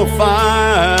bona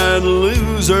fide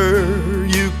loser,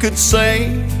 you could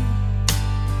say.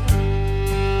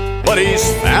 But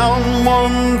he's found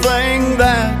one thing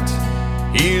that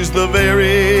he's the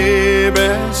very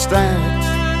best at,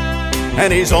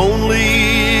 and he's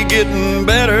only getting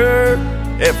better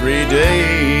every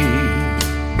day.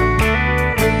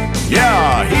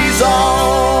 Yeah, he's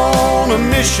on a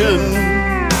mission,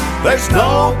 there's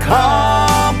no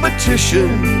competition.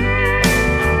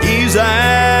 He's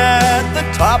at the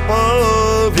top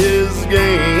of his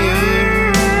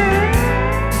game.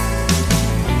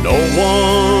 No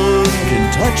one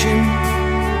can touch him.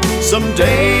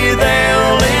 Someday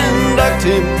they'll induct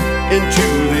him into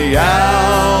the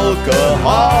Alcohol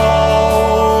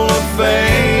of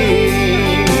Fame.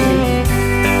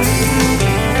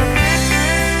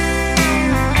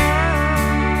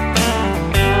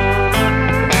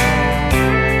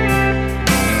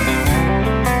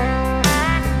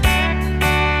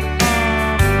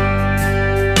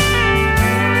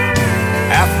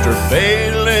 After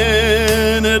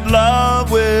failing at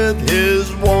love with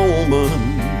his woman,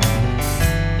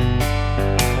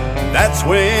 that's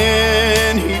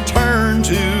when he turned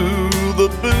to the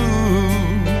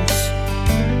booze.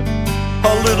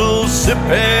 A little sip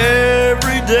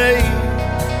every day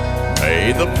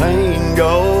made the pain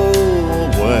go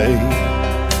away.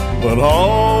 But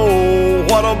oh,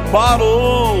 what a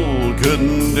bottle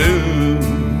couldn't do.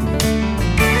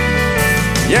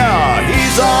 Yeah,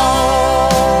 he's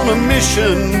on a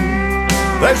mission,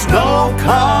 there's no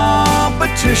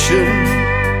competition.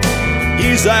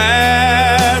 He's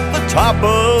at the top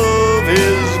of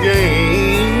his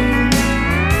game.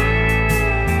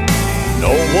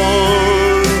 No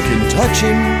one can touch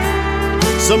him.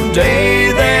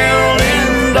 Someday they'll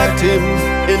induct him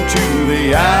into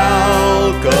the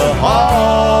Alcohol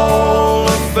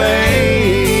of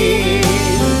Fame.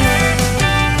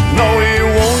 No, he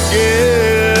won't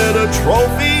get a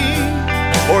trophy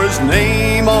or his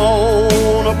name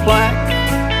on a plaque.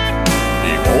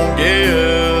 He won't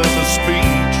get a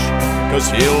speech, 'cause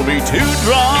he'll be too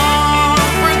drunk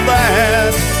for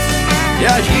that.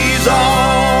 Yeah, he's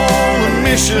on a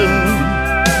mission,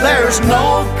 there's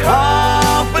no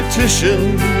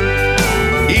competition.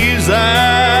 He's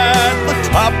at the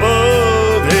top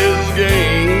of his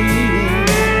game.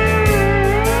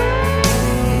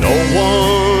 No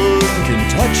one can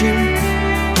touch him.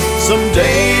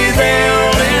 Someday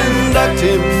they'll induct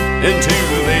him into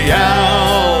the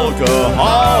Alcohol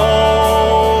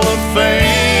of Fame.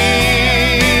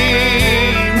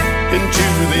 Into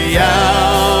the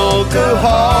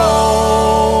Alcohol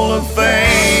of Fame.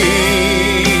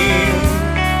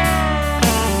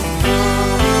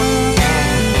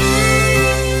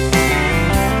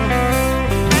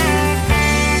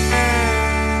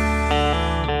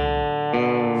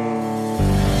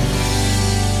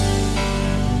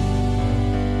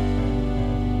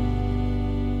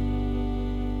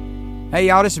 Hey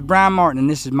y'all, this is Bryan Martin and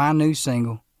this is my new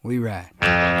single, We Ride.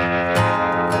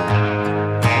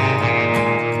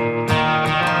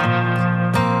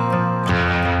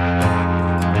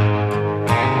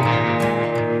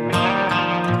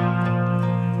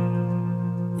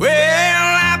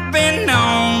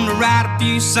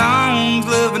 songs,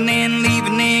 loving and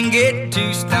leaving and get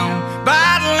too stoned.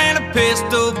 Bottle and a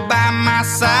pistol by my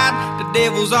side, the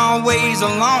devil's always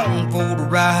along for the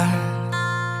ride.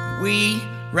 We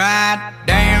ride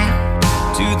down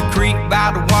to the creek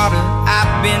by the water.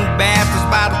 I've been baptized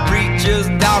by the preacher's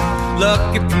daughter.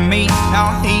 Lucky for me, no,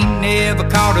 he never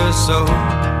caught us so.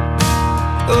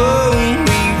 Oh,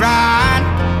 we ride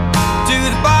to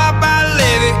the bar by the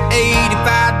levee,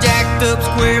 85 jacked up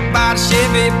square by the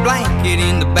Chevy, blanket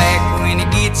in the back when it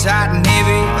gets hot and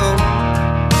heavy.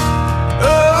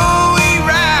 Oh, we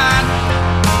ride,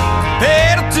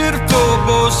 pedal to the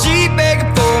floorboard, she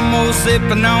begging for more,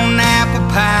 sipping on apple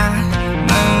pie,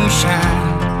 moonshine,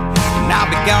 and I'll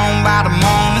be gone by the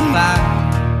morning light.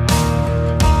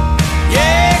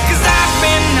 Yeah, 'cause I've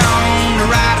been known to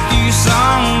write a few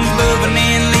songs, loving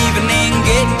and leaving and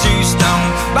get too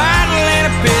stoned. Bottle and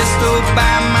a pistol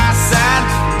by my side,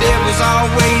 devil's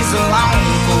always along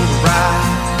for the ride.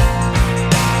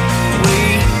 We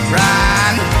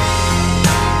ride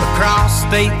across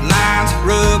state lines,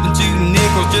 rubbing 2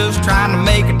 nickels, just trying to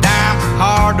make a dime.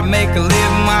 Hard to make a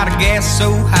living while the gas is so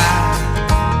high.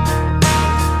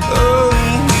 Oh,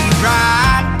 we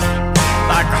ride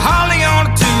like a Holly on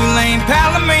a 2-lane,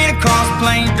 Palomino across the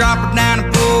plains, drop it down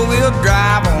and 4-wheel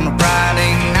drive on a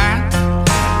Friday night,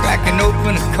 cracking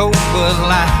open a cold Bud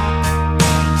Light.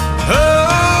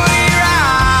 Oh, we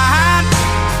ride,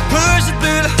 pushing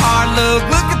through the hard luck,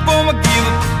 looking for my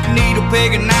giver, needle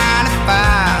peg at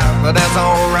 95, but that's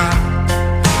alright,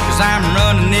 'cause I'm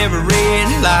running every red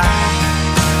light.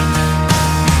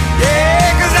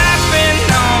 Yeah, 'cause I've been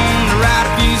known to write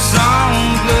a few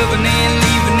songs, loving and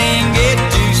leaving and get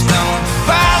too stoned.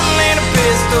 Bottle and a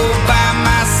pistol by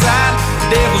my side,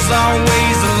 devil's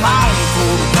always along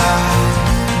for the ride.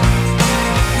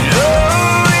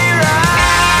 Oh, we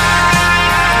ride.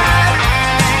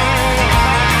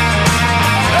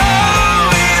 Oh,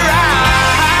 we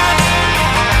ride.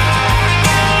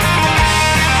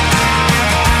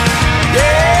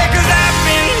 Yeah, 'cause I've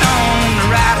been known to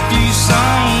write a few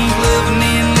songs, loving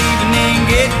and leaving and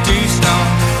get too stoned.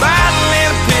 Bottle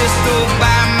and a pistol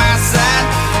by my side,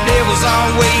 devil's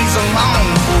always along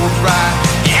for the ride.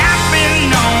 Yeah, I've been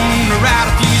known to write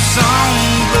a few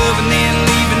songs, loving and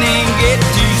leaving and get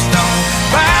too stoned.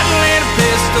 Bottle and a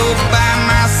pistol by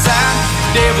my side,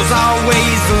 devil's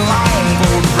always along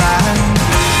for the ride.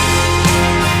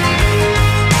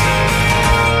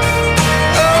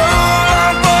 Oh,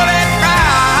 for that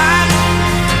ride,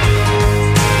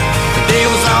 the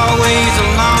devil's always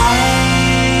along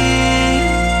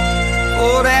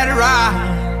for that ride.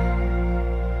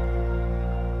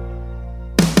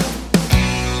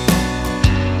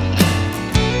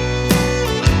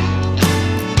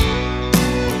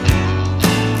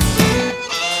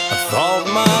 Thought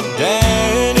my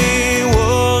daddy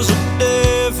was a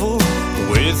devil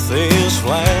with his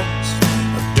flats,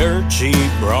 a dirt cheap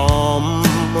Brom.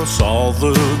 Saw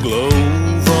the glow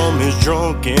from his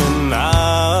drunken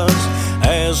eyes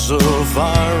as the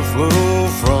fire flew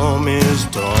from his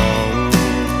tongue.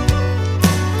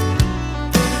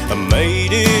 I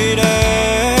made it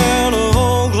out of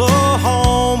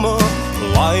Oklahoma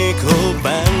like a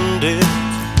bandit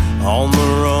on the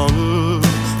run.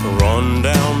 Run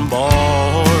down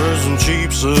bars and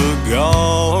cheap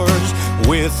cigars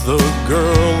with a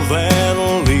girl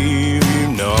that'll leave you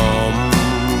numb.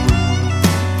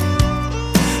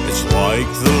 It's like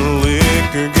the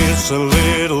liquor gets a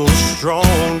little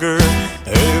stronger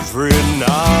every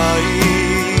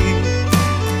night.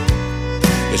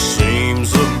 It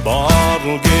seems the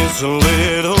bottle gets a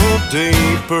little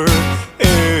deeper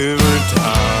every time.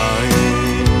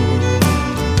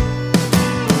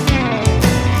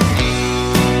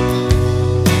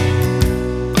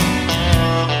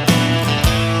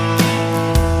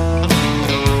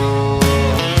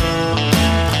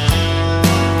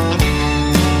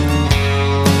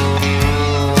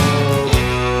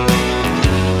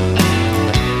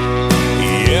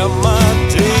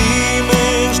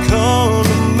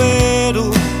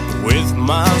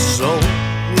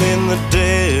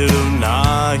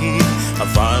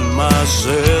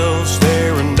 Myself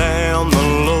staring down the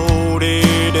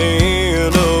loaded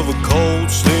end of a cold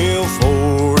steel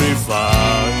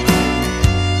 45.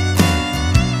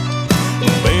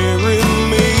 Bury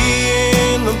me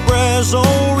in the Brazos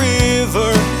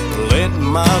River, let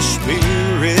my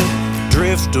spirit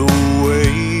drift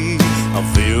away. I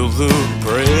feel the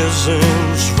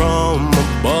presence from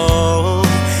above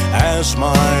as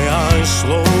my eyes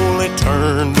slowly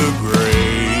turn to gray.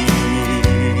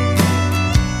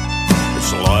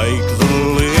 Like the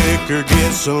liquor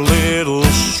gets a little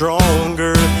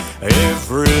stronger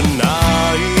every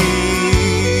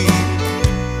night.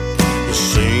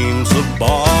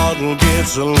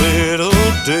 gets a little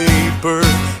deeper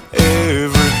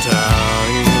every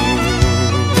time.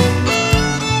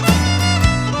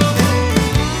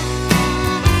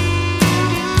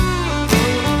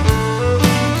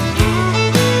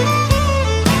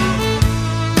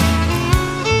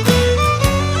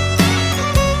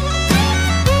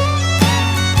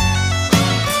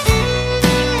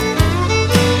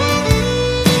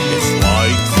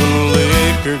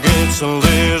 Gets a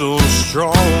little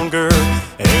stronger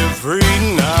every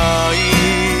night.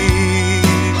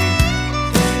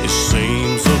 It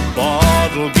seems the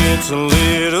bottle gets a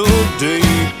little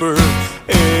deeper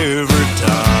every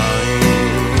time.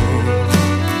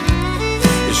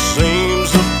 It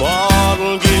seems the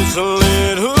bottle gets a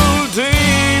little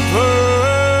deeper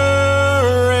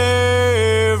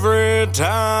every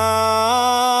time.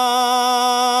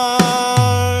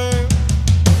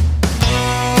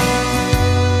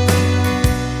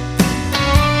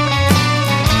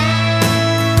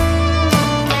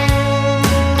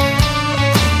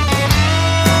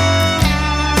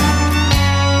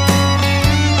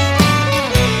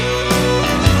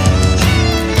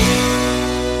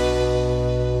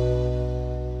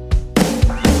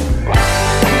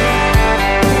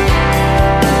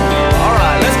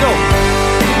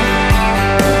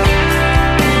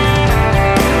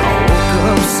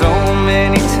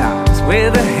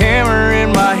 With a hammer in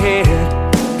my head,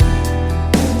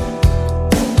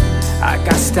 I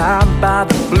got stopped by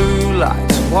the blue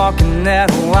lights, walking that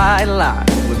white line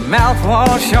with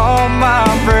mouthwash on my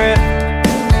breath.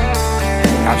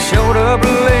 I showed up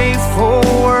late for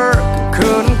work and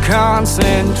couldn't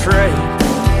concentrate.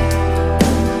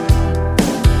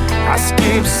 I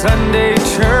skipped Sunday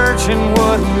church, and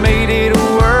what made it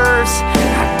worse,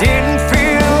 I didn't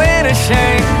feel any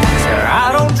shame. So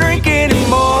I don't drink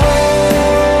anymore.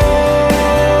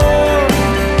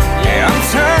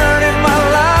 Turning my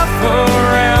life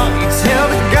around, you tell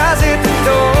the guys at the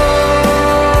door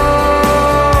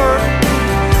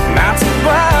not to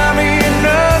buy me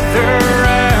another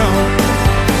round.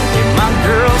 If my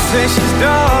girl says she's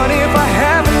done, if I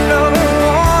have another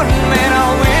one, man,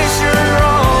 I wish her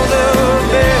all the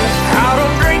best. I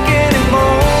don't drink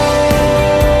anymore,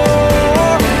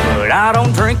 but I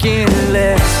don't drink any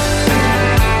less.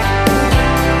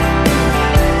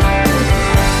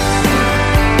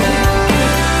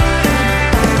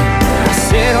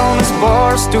 On this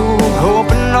bar stool,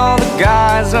 hoping all the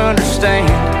guys understand.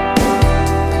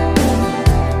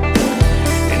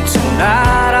 And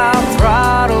tonight I'll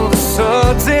throttle the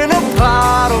suds in a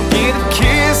bottle, get a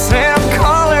kiss and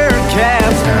call her a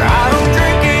cab. I don't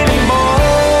drink anymore.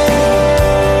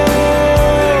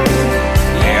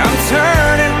 Yeah, I'm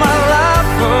turning my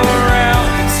life around.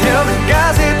 You tell the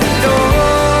guys at the door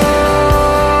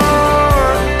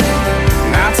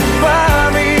not to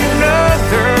buy me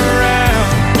another round.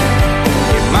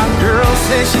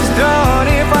 Says she's done,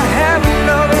 if I have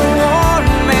another one,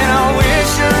 man, I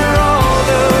wish her all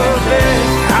the best.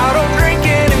 I don't drink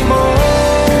anymore,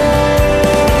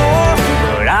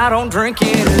 but I don't drink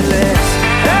any less.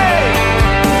 Hey!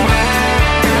 Come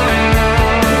on!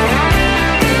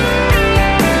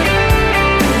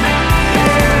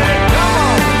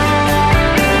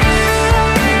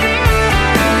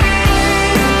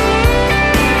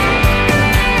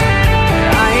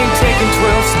 I ain't taking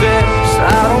 12 steps, I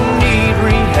don't need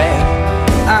rehab.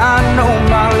 I know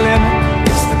my limit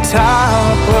is the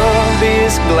top of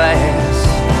this glass.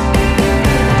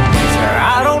 So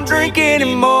I don't drink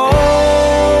anymore.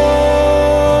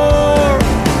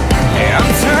 Yeah,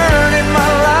 I'm turning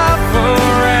my life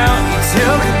around. You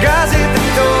tell the guys at the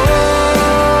door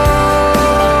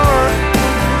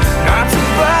not to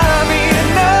buy me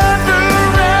another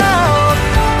round.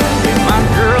 If my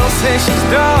girl says she's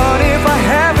done, if I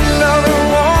have another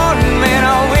one, man, I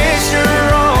wish her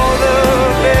all the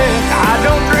best. I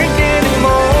don't drink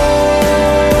anymore,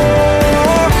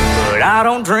 but I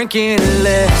don't drink any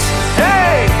less.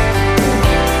 Hey,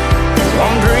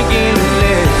 I'm drinking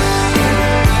less.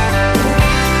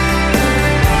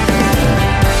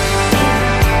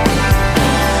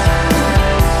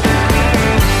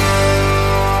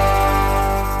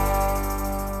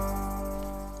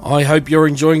 I hope you're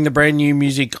enjoying the brand new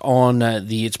music on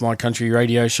the It's My Country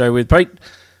radio show with Pete.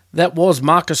 That was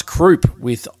Marcus Kruep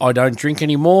with I Don't Drink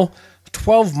Anymore,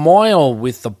 12 Mile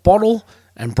with The Bottle,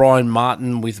 and Brian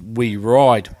Martin with We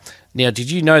Ride. Now, did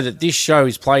you know that this show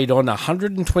is played on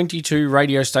 122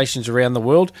 radio stations around the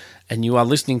world, and you are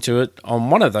listening to it on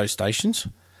one of those stations?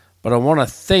 But I want to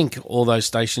thank all those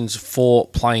stations for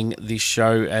playing this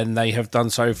show, and they have done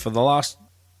so for the last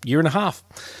year and a half.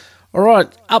 All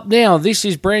right, up now, this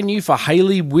is brand new for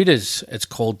Hailey Whitters. It's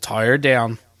called Tie Her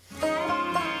Down.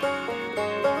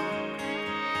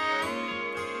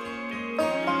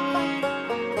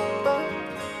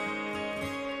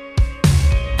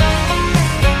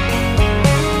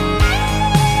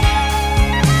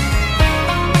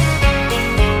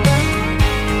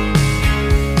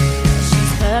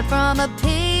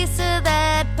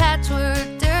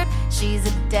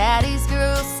 daddy's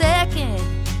girl second,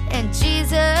 and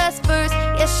Jesus first.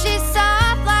 Yeah, she's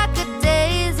soft like a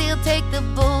daisy. He'll take the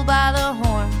bull by the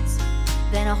horns.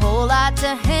 Been a whole lot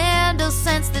to handle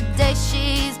since the day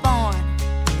she's born.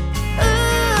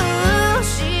 Ooh,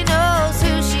 she knows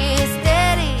who she is,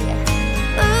 steady.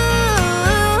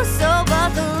 Ooh, so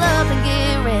buckle up and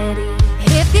get ready.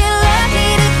 If you're lucky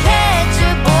to catch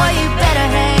her, boy, you better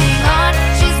hang on.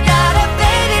 She's got a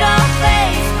baby doll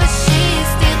face, but she's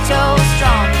still toe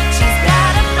strong. She's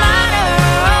got a mind of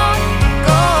her own,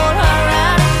 gold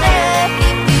around her neck.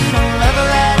 If you don't love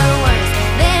her at her worst,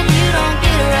 then you don't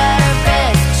get her at her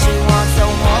best. She wants a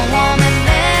one-woman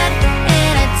man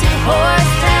in a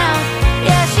two-horse town.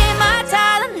 Yeah, she might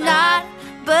tie the knot,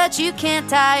 but you can't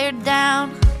tie her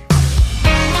down.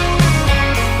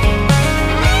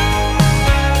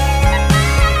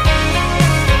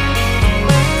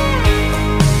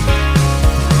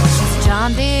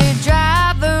 John Deere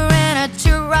driver and a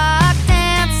truck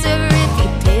dancer. If you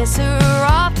piss her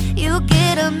off, you'll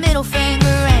get a middle finger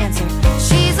answer.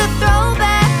 She's a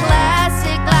throwback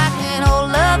classic, like an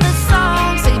old lover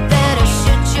song. So you better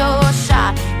shoot your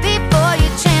shot before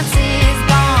your chance is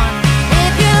gone.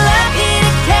 If you're lucky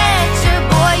to catch her,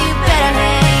 boy, you better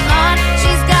hang on.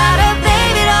 She's got a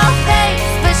baby doll face,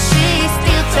 but she's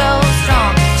still toe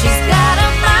strong. She's got a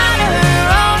mind of her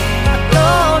own, a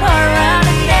gold around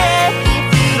her neck. If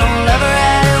you don't love her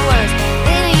at her worst,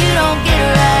 then you don't get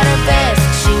her at her best.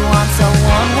 She wants a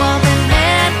one-woman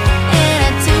man in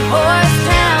a two-horse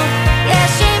town. Yeah,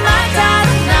 she might tie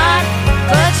the knot,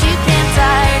 but you can't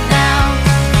tie her down.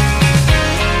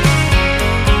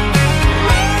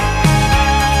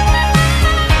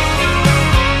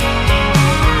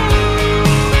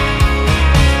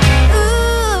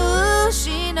 Ooh,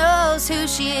 she knows who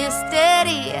she is,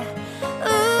 steady.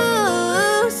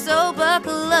 Ooh, so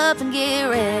buckle up and get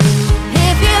ready.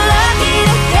 If you're lucky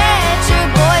to catch her,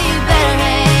 boy, you better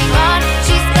hang on.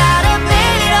 She's got a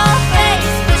baby doll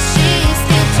face, but she's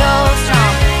still toe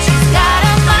strong. She's got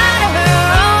a mind of her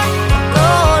own,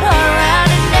 gold around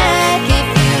her neck. If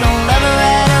you don't love her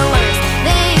at her worst,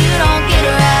 then you don't get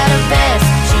her at her best.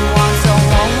 She wants a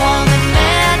one-woman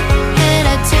man in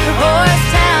a two-horse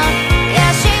town.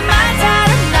 Yeah, she might tie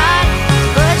the knot,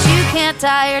 but you can't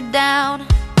tie her down.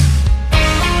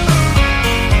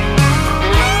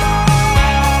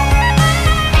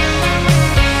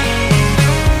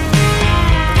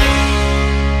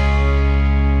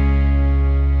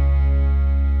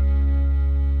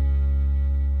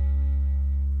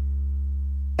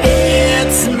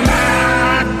 It's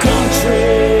my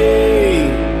country.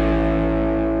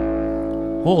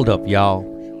 Hold up, y'all.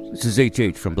 This is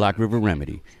HH from Black River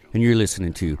Remedy, and you're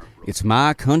listening to It's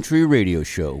My Country Radio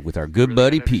Show with our good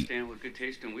buddy Pete. Understand what good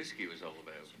taste in whiskey was all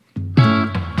about.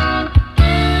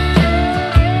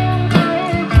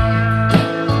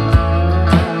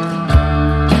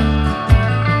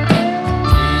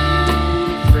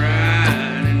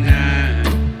 Friday night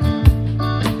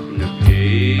in the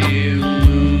pale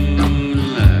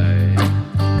moonlight,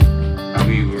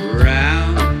 we were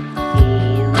out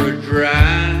for a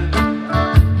drive.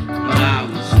 I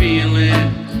was feeling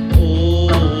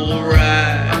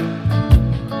alright,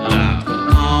 like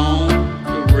on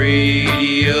the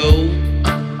radio.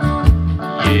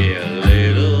 Yeah,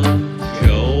 little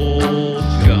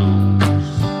George Jones.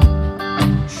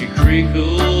 She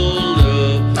crinkled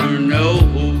up her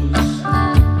nose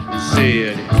and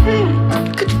said,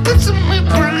 could you put some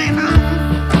Bryan on?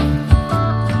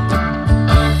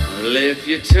 Well, if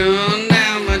you turn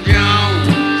down my Jones,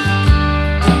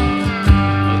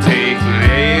 I'll take my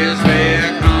ass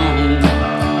back home.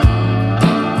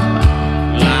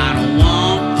 Well, I don't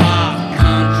want pop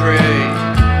country.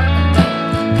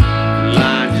 Well, I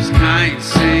just can't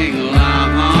sing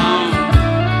along.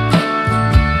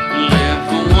 Well, if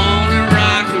I wanted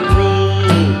rock and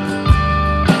roll,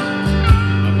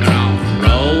 I've been on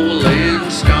Rolling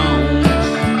Stones.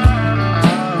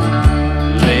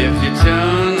 Well, if you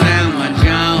turn down my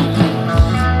Jones,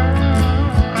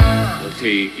 I'll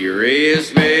take your ass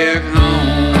back home.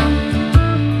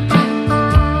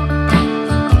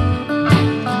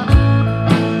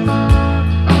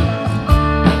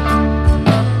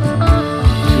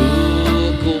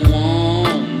 Took a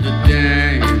wander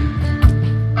down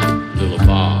little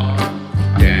bar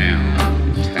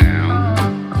downtown.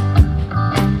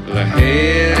 Well, I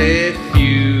had a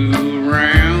few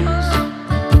rounds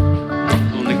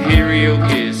on the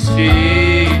karaoke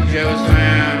stage. I was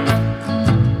found.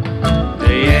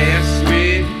 They asked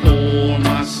me for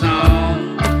my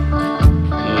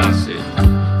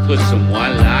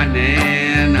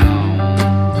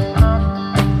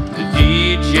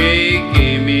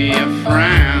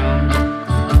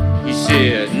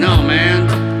said, no man,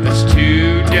 that's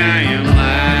too damn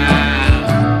loud.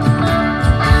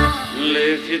 Well,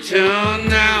 if you turn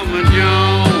down my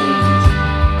Jones,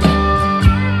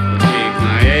 I'll take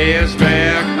my ass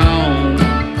back home.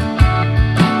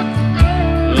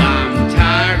 Well, I'm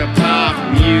tired of pop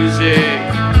music.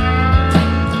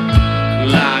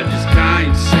 Well, I just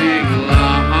can't sing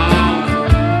along.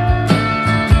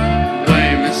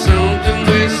 Play me something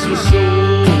with some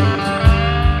soul.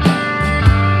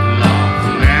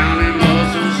 Locking down in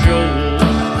muscle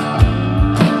shoals.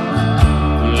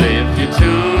 Well, if you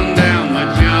turn down my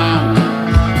Jones,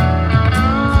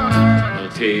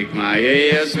 I'll take my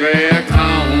ass back home.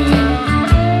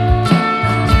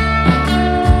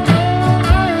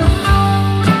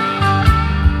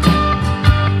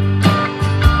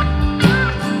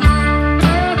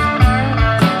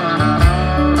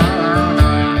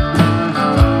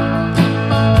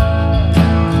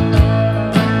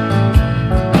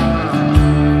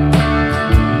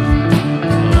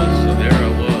 So there I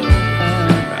was,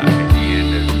 back at the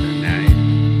end of the night.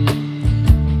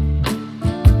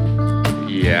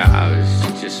 Yeah, I was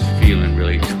just feeling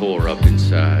really tore up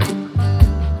inside.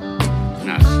 And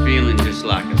I was feeling just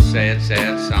like a sad,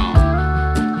 sad song.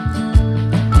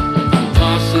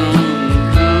 Possum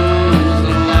comes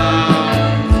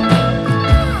along,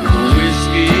 the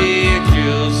whiskey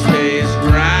just stays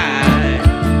bright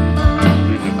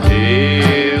in the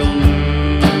pale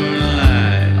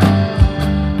moonlight.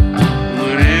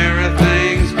 When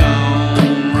everything's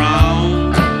gone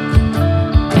wrong,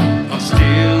 I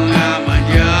still got my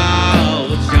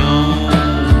jaws on.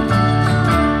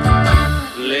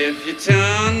 Well, if you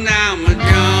turn down my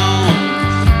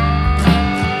Jones,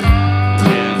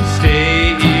 then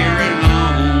stay here at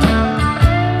home.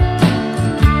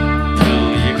 No,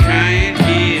 you can't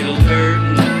heal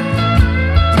hurting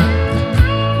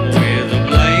with a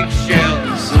Blake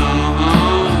Shelton song.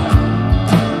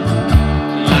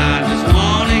 Well, I just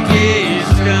wanna get you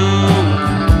stoned.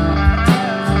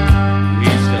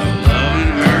 You stop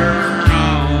loving her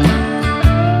wrong.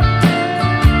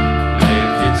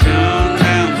 If you turn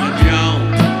down my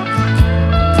Jones,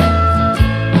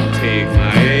 I'll take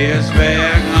my ass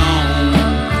back home.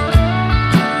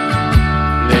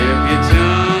 If you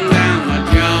turn down my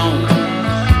Jones,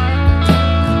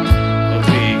 I'll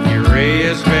take your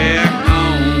ass back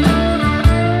home.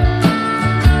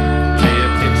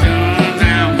 If you turn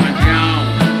down my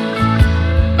Jones,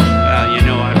 well, you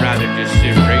know, I'd rather just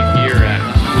sit right here at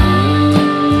home.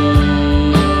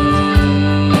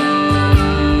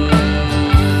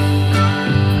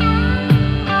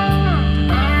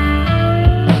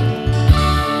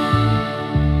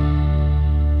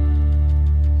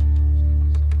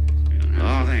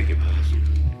 Oh, thank you, Possum.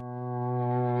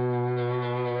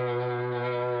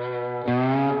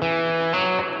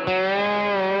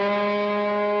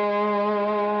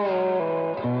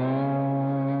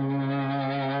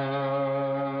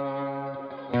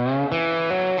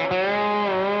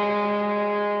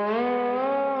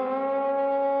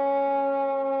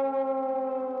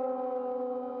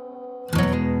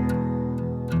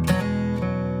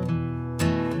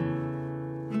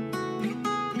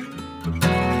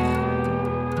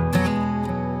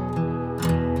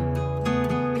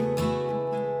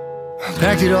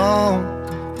 Packed it all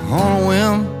on a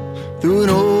whim, threw an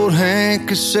old Hank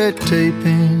cassette tape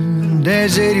in.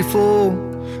 Dad's 84,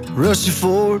 rusty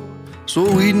Ford, so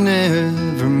we'd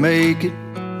never make it.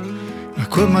 I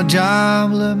quit my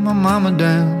job, let my mama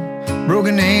down.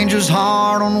 Broken angel's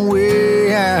heart on the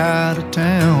way out of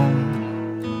town.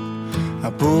 I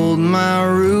pulled my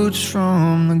roots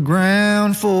from the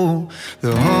ground for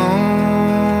the hum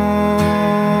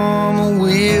of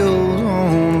wheels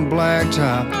on a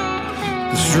blacktop.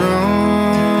 The strum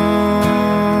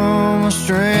of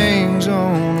strings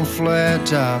on a flat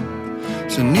top.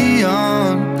 It's a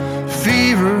neon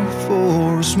fever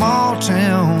for a small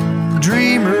town.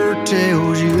 Dreamer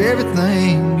tells you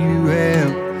everything you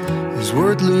have is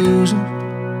worth losing.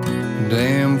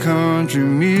 Damn country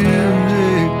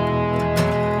music.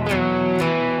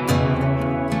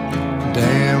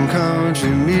 Damn country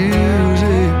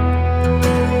music.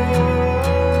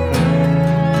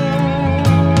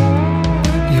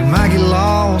 You might get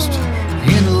lost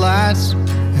in the lights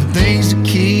and things to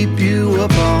keep you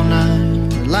up all night.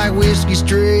 Like whiskey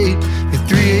straight at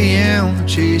 3 a.m.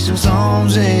 chasing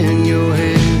songs in your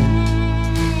head.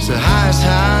 It's the highest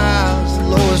highs, the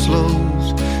lowest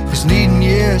lows. It's needing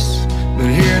yes, but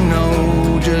hearing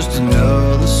no. Just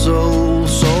another soul.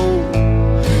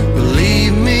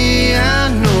 Believe me, I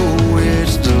know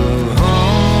it's the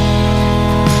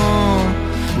hum,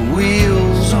 the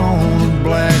wheels on the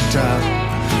blacktop,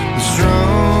 the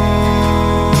strum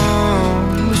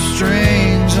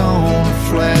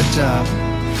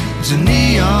It's a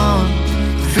neon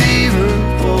fever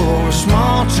for a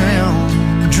small town.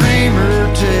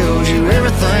 Dreamer tells you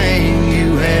everything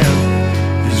you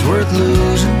have is worth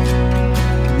losing.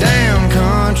 Damn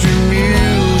country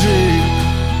music.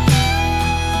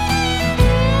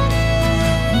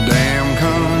 Damn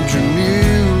country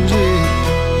music.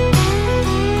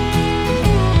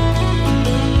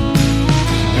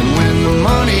 And when the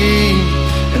money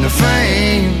and the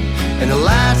fame and the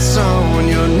lights on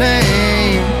your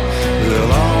name,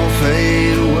 they'll all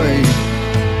fade away.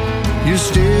 You'll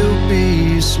still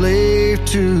be a slave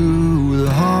to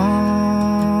the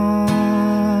hum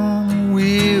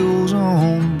wheels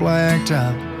on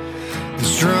blacktop, the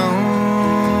strum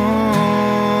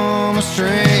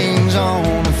strings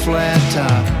on a flat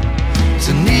top. It's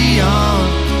a neon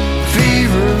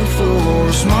fever for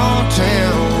a small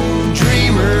town.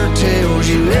 Dreamer tells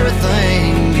you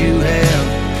everything you have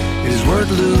is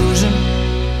worth losing.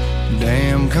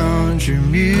 Damn country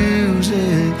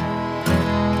music.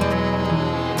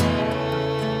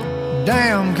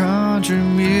 Damn country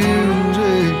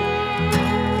music.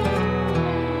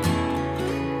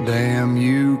 Damn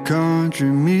you country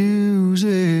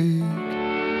music.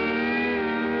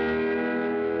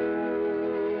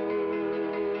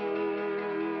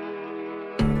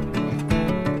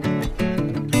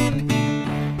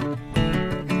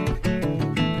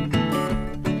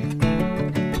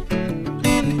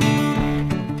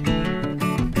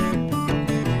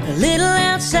 A little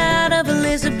outside of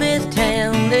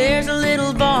Elizabethtown, there's a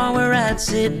little bar where I'd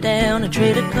sit down and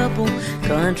trade a couple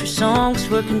country songs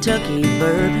for Kentucky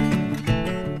bourbon.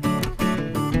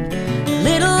 A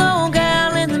little old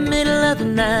gal in the middle of the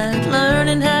night,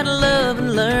 learning how to love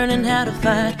and learning how to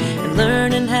fight, and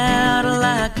learning how to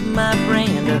like my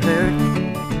brand of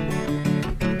hurting.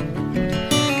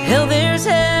 Hell, there's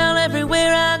hell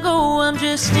everywhere I go. I'm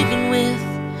just sticking with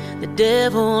the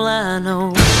devil I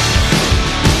know.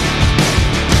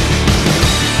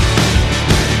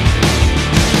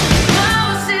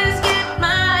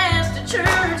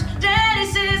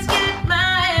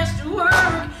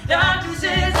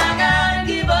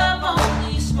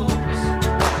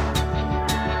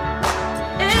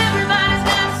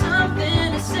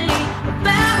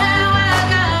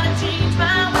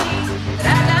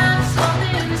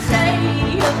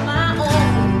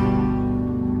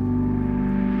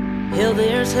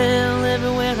 There's hell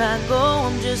everywhere I go.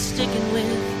 I'm just sticking with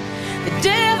the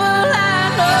devil I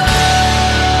know.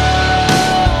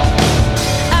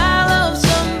 I love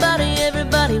somebody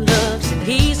everybody loves, and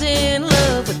he's in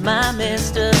love with my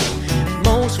messed up.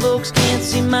 Most folks can't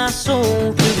see my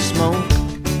soul through the smoke.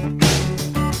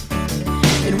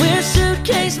 And we're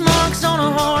suitcase marks on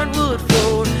a hardwood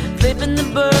floor, flipping the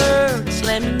bird,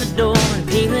 slamming the door, and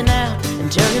peeling out and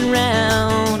turning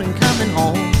round and coming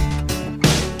home.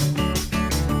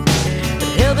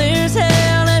 Hell, there's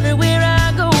hell everywhere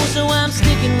I go, so I'm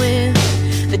sticking with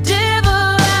the devil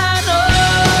I know.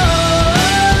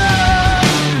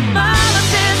 Mama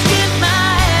says get my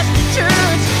ass to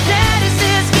church, Daddy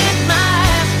says get my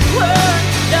ass to work,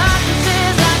 Doctor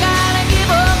says I gotta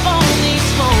give up on these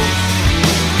smokes.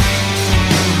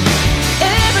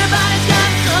 Everybody's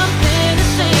got something to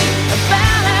say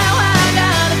about how I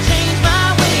gotta change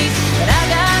my ways, but I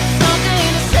got something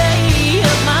to say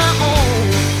of my own.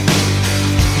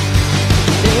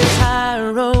 There's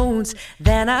higher roads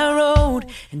than I rode,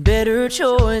 and better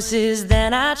choices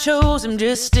than I chose. I'm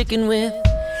just sticking with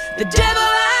the devil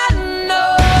I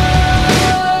know.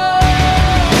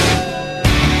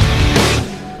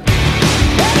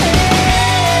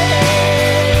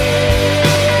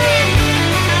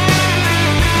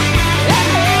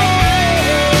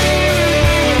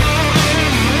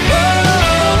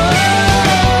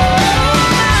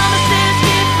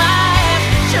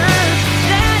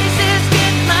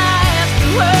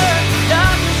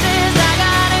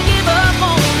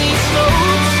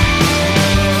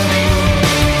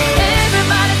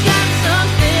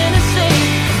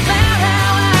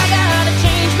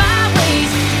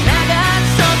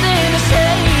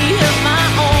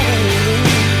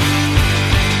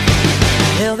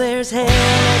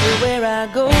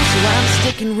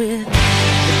 With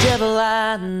the devil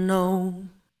I know.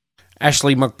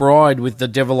 Ashley McBryde with The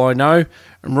Devil I Know,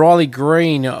 and Riley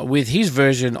Green with his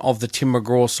version of the Tim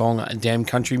McGraw song Damn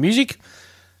Country Music.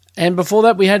 And before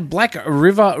that we had Black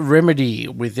River Remedy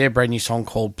with their brand new song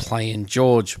called Playin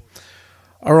George.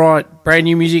 Alright, brand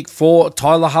new music for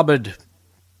Tyler Hubbard.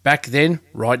 Back then,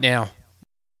 right now.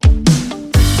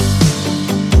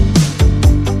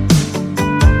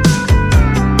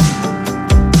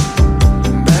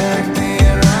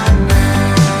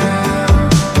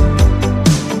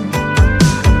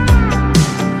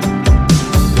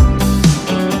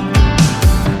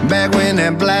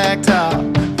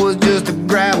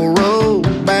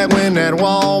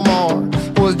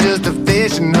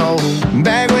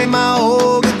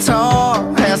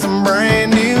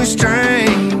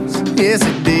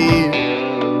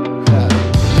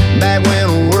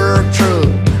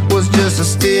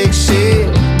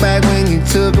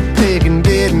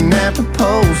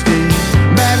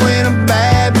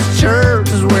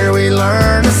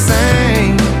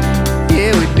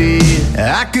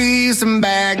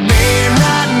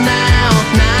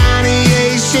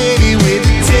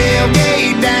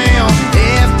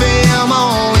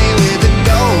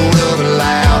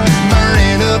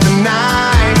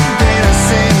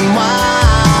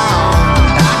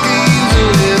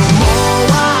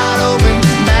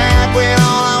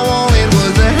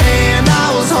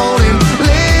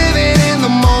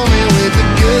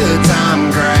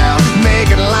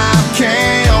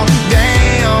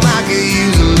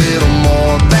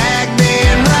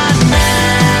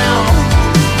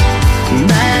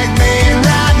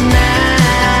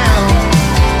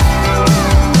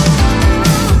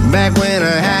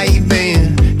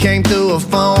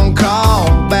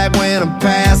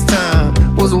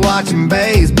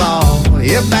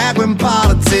 Yeah, back when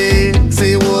politics,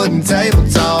 it wasn't table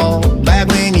talk. Back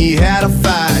when you had a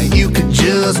fight, you could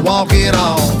just walk it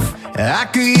off. I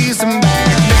could use some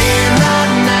back then,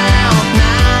 right now.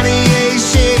 98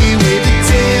 Chevy with the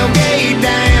tailgate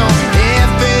down.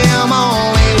 FM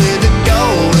only with the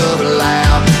gold of a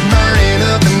loud. Burning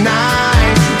up the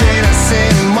night, then I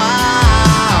said,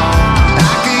 wow.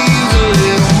 I could use a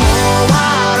little more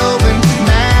wide open.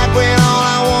 Back when all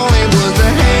I wanted was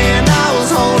the hand I was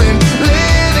holding.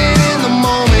 Living in the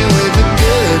moment with the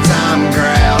good time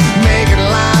crowd. Making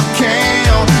life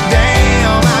count.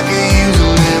 Damn, I could use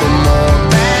a little more.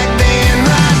 Back then,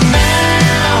 right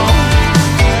now.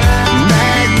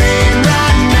 Back then,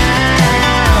 right now.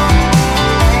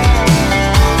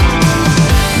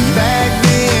 Back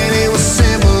then it was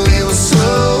simple, it was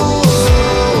slow.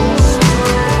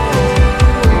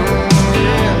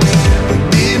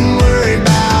 We didn't worry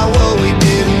about what we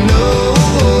didn't know.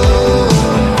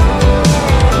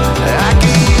 I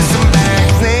could use some back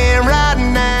then, right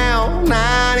now.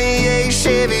 98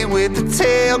 Chevy with the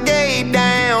tailgate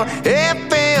down.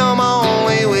 FM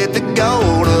only with the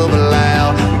gold of a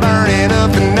loud. Burning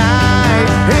up the night.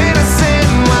 And I said,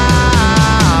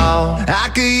 wow. I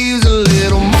could use a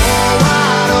little more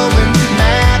wide open.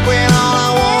 Back when all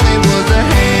I wanted was the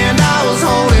hand I was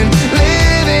holding.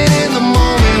 Living in the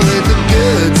moment with the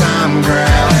good time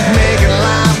crowd. Making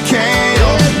life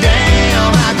count.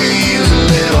 Damn, I could use a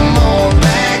little more.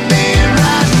 Back then,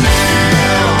 right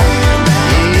now.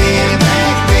 Yeah,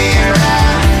 back then,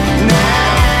 right now.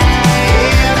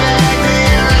 Yeah, back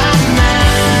then, right now.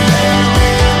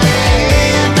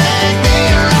 Yeah, back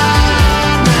then,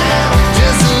 right now.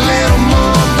 Just a little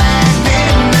more back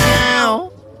then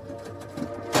now.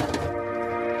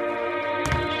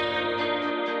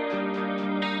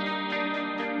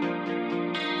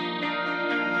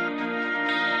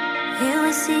 It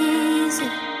was easy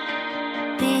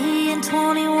being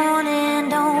 21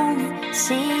 and only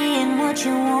seeing what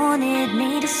you wanted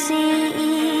me to see.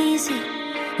 Easy,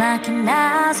 knocking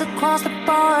eyes across the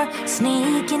bar,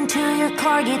 sneak into your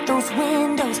car, get those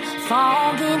windows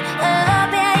fogging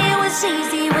up. Yeah, it was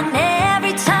easy when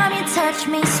every time you touch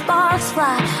me, sparks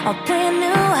fly. A brand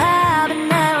new habit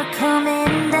never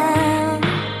coming down.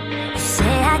 You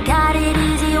say I got it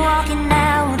easy walking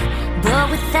out, but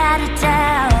without a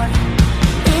doubt,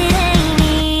 it ain't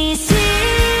easy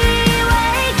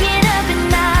waking up at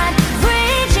night,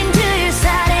 reaching to your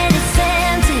side and it's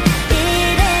empty.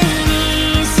 It ain't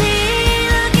easy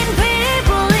looking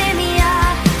people in the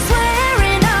eye,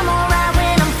 swearing I'm alright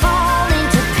when I'm falling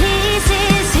to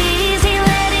pieces. Easy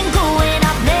letting go and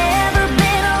I've never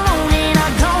been alone and I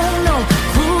don't know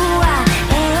who I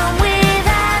am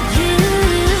without you.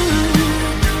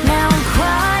 Now I'm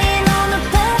crying on the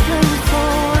bathroom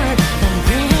floor and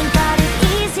we ain't got it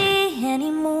easy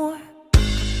anymore.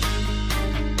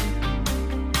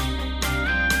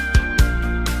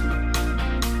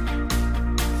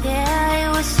 Yeah, it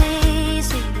was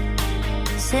easy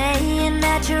saying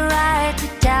that you're right to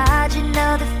dodge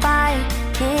another fight,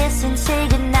 kiss and say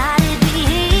goodnight. It'd be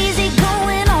easy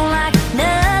going on like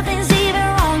nothing's even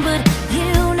wrong, but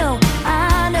you know,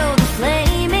 I know the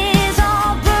flame is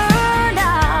all burned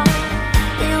out.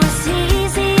 It was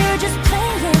easier just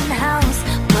playing house,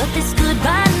 but this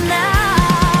goodbye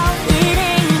now, it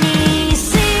ain't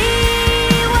easy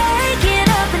waking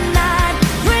up at night,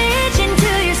 reaching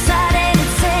to your side and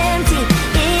it's empty.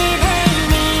 It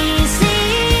ain't easy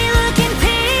looking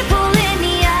people in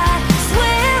the eye,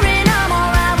 swearing I'm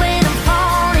alright when I'm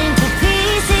falling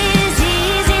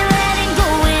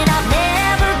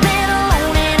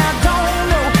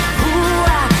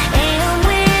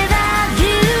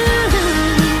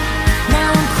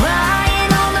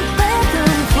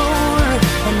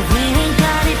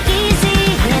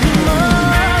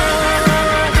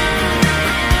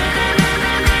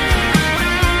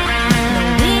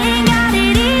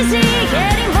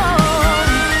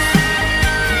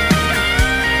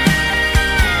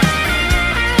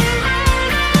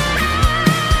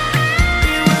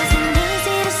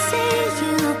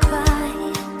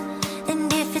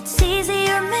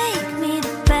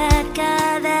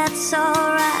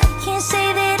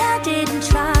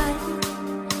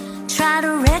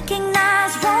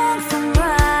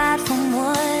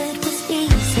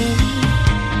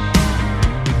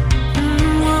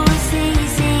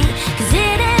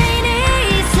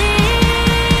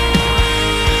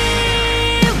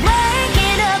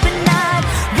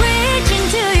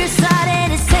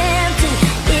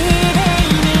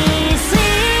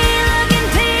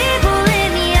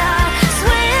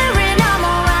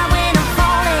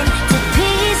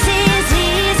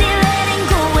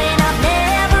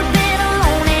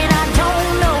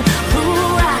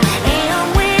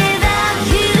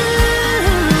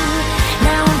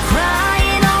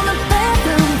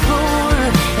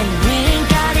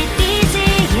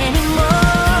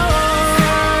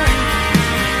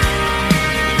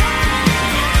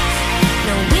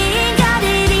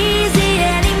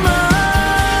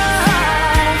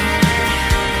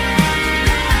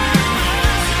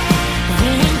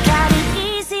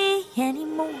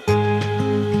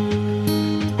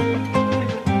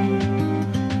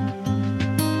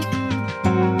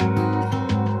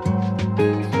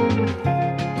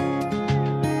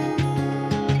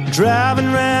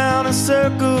driving round in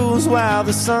circles while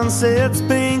the sun sets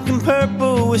pink and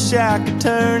purple. Wish I could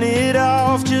turn it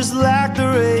off just like the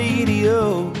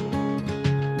radio,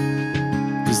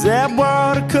 'cause that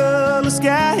watercolor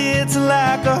sky hits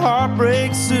like a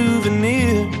heartbreak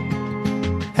souvenir.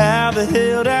 How the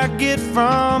hell did I get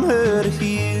from her to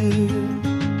here?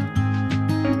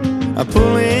 I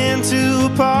pull into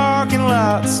a parking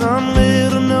lot, some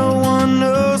little no one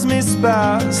knows me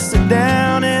spot. Sit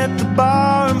down at the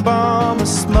bar and bomb a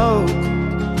smoke.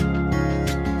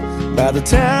 By the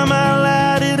time I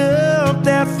light it up,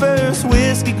 that first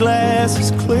whiskey glass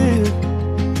is clear.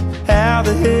 How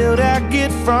the hell did I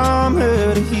get from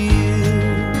her to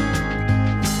here?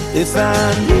 If I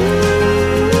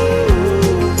knew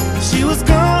she was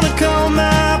gonna call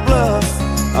my bluff,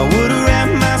 I would've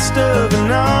wrapped my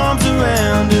stubborn arms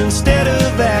around her instead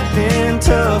of acting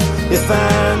tough. If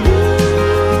I knew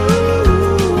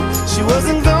she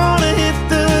wasn't gonna hit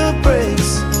the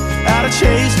brakes, I'd have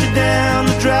chased her down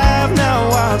the drive. Now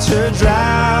watch her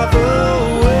drive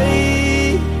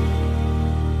away.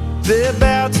 They're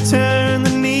about to turn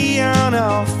the neon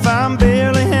off, I'm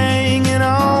barely hanging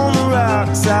on the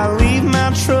rocks. I leave my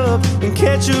truck and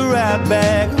catch a ride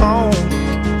back home.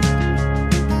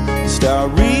 Start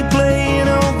replaying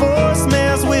on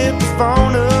voicemails, whip the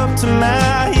phone up to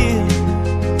my ear.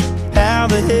 How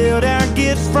the hell did I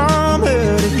get from her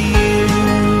to here?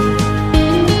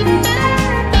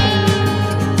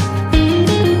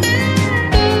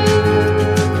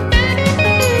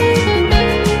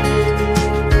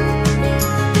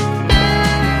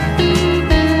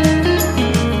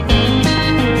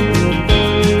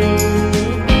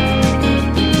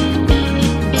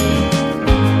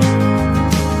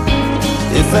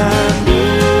 If I knew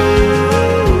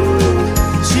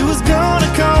she was gonna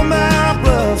call my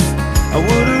bluff, I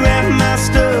would've wrapped my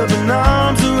stubborn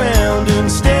arms around her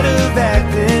instead of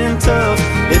acting tough.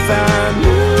 If I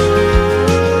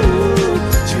knew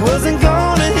she wasn't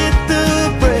gonna hit the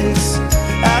brakes,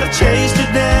 I'd have chased her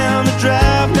down the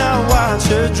drive. Now watch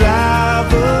her drive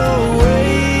away.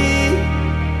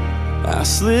 I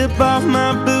slip off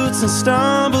my boots and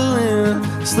stumble in,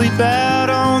 sleep out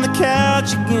on the couch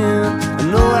again. I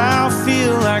know I'll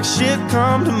feel like shit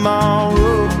come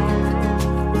tomorrow,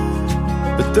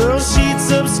 but those sheets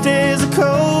upstairs are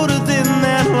colder than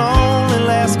that lonely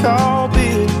last call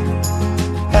beer.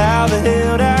 How the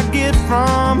hell did I get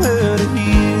from her to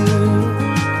here?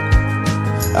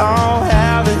 Oh,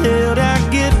 how the hell did I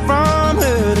get from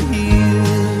her to here?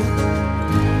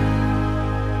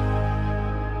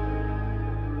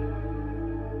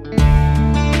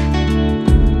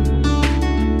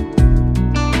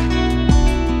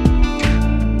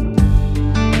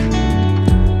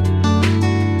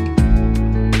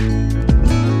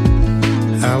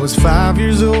 I was 5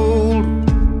 years old,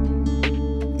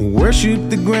 worshipped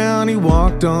the ground he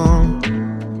walked on.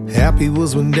 Happy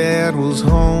was when Dad was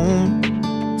home,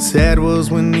 sad was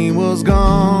when he was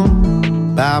gone.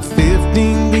 By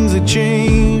 15 things had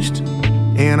changed,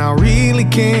 and I really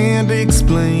can't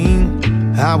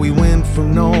explain how we went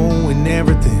from knowing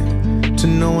everything to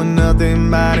knowing nothing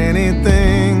about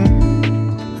anything.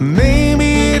 Maybe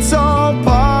it's all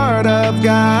part of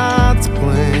God's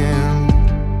plan.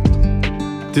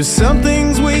 There's some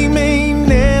things we may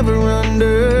never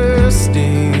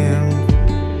understand.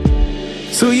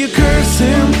 So you curse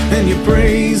him and you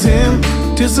praise him,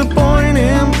 disappoint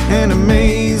him and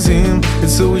amaze him.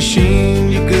 It's so a shame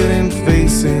you couldn't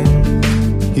face him.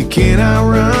 You can't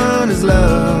outrun his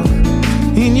love,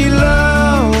 and you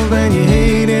love and you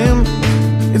hate him.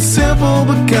 It's simple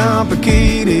but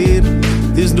complicated.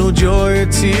 There's no joy or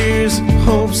tears,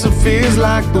 hopes or fears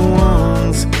like the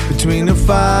ones between a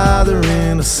father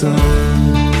and a son.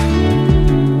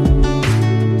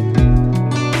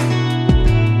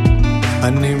 I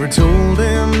never told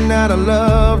him that I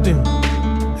loved him,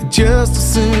 I just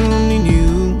assumed he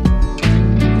knew.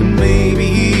 And maybe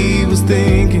he was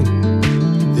thinking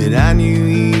that I knew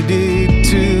he did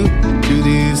too. To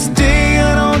this day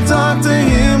I don't talk to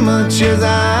him much as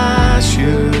I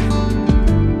should,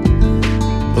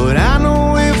 but I know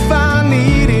if I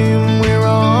need him, we're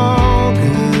all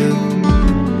good.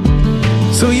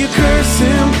 So you curse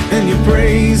him and you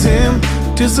praise him,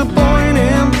 disappoint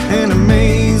him and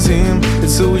amaze him.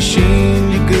 It's so a shame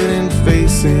you couldn't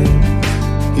face him.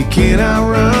 You can't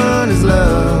outrun his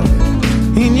love,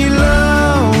 and you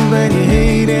love and you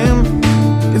hate him.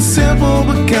 It's simple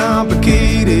but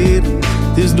complicated.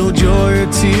 There's no joy or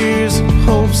tears,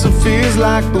 hopes or fears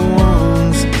like the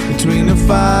ones between a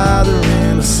father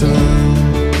and a son.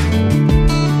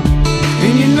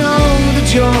 And you know that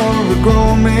you're a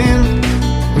grown man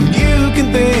when you can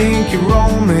think you're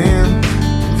old man.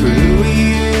 for who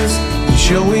he is and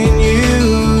showing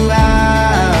you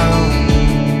how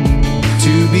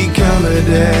to become a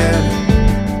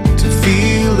dad, to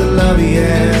feel the love he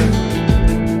had.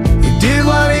 He did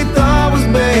what he thought was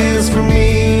best for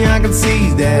me, I can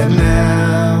see that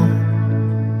now.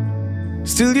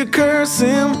 Still you curse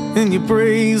him and you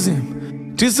praise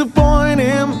him, disappoint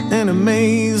him and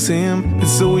amaze him.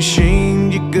 It's so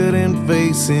ashamed you couldn't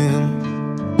face him.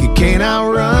 You can't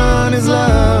outrun his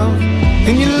love,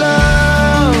 and you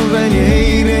love and you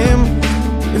hate him.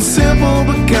 It's simple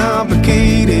but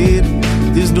complicated.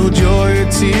 There's no joy or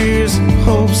tears,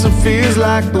 hopes or fears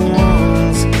like the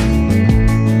ones.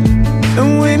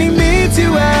 And when he meets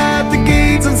you at the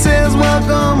gates and says,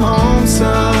 welcome home,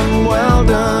 son, well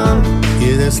done.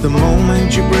 Yeah, that's the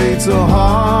moment you prayed so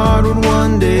hard would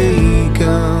one day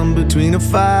come, between a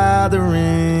father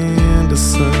and a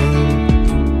son.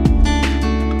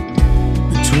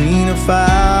 Between a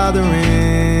father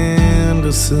and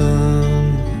a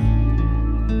son.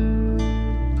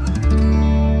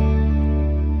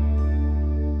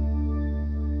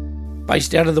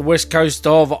 Based out of the west coast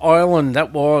of Ireland,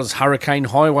 that was Hurricane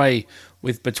Highway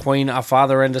with Between a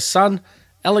Father and a Son,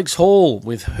 Alex Hall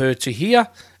with Her to Hear,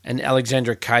 and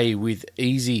Alexandra Kay with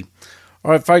Easy.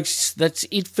 All right, folks, that's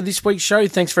it for this week's show.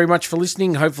 Thanks very much for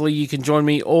listening. Hopefully you can join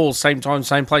me all same time,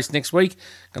 same place next week.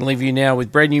 I'm going to leave you now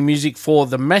with brand new music for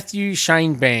the Matthew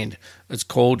Shane Band. It's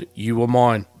called You Were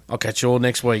Mine. I'll catch you all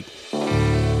next week.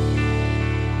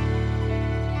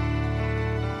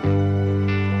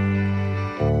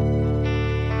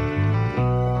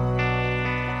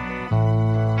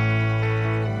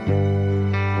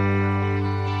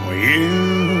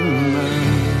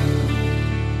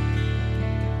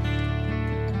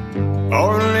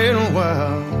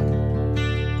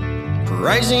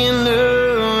 Crazy and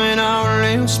love and our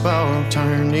little spark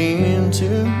turned into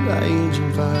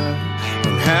raging fire.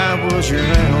 And how was your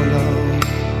outlaw?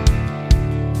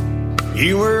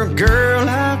 You were a girl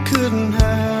I couldn't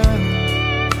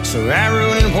hide, so I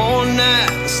ruined it one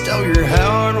night, stole your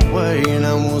heart away. And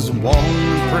I was a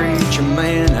one preacher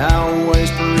man, I always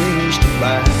preached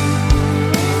about.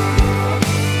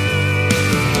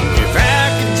 If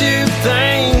I could do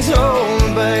things, oh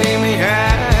baby,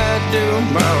 I'd do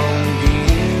them all.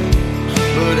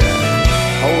 But I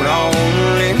hold on a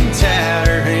little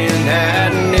tighter, and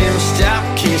I'd never stop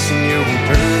kissing your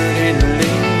pretty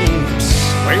lips.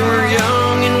 We were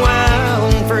young and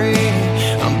wild and free.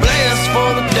 I'm blessed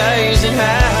for the days that I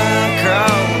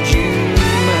called you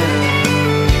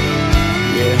mine.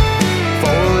 Yeah,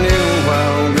 for a little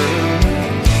while, girl,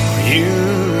 you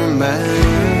were mine.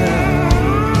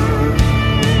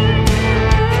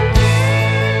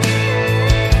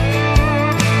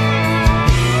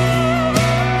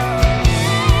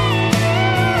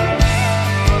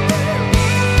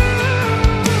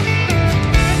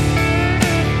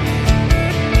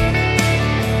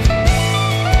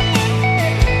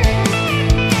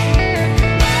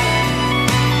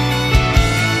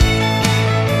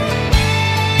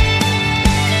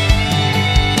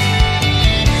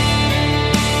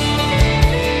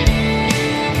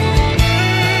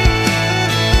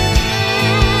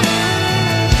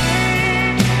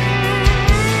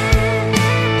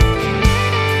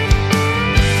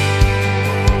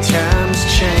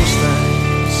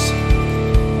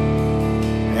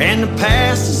 And the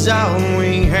past is all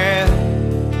we have,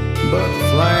 but the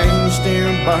flame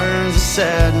still burns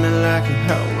inside me like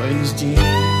it always did.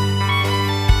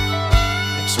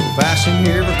 And so if I should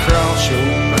ever cross your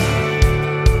mind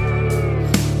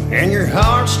and your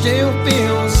heart still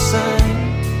feels the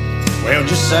same, well,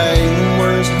 just say the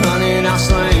words, honey, and I'll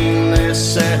sling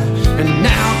this saddle, and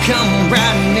now come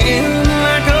riding in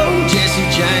like old Jesse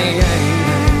James.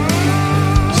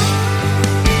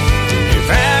 If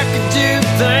I could do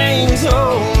things,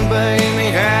 oh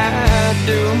baby, I'd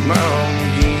do them all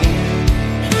again.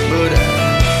 But I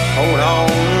hold on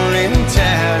a little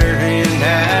tighter, and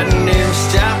I'd never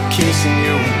stop kissing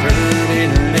your pretty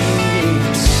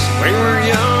lips. We were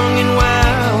young and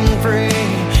wild and free.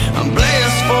 I'm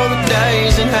blessed for the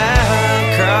days that I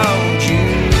called you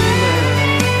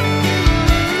mine.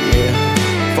 Yeah,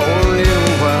 for a little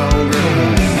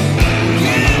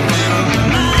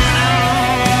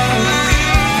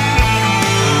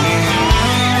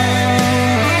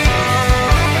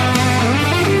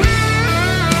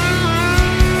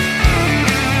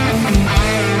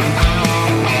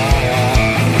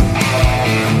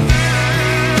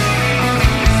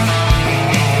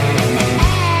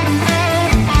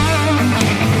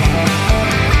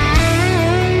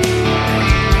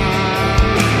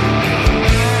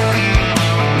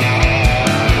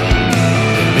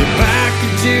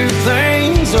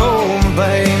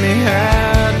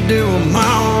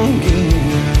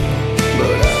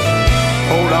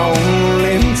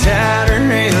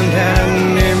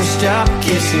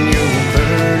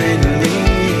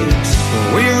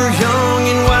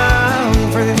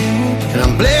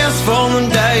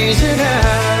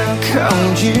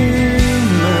without you,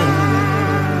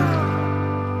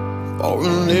 for a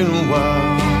little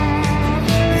while.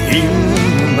 You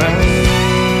and me.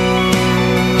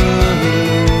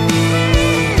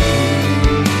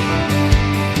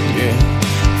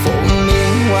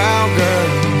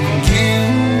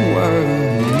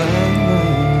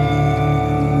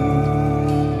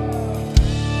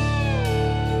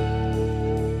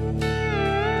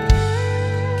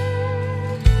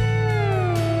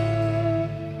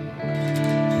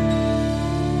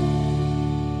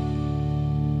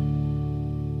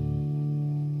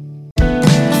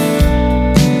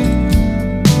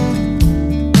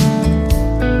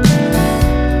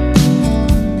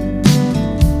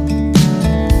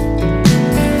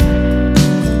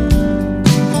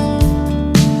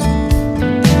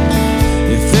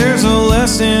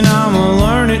 I'ma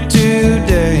learn it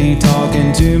today,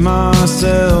 talking to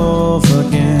myself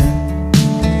again.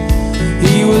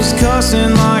 He was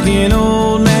cussing like an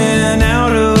old man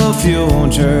out of fuel.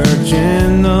 Church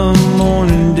in the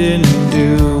morning didn't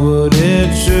do what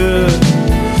it should.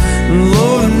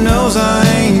 Lord knows I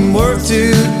ain't worth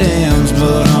 2 damns,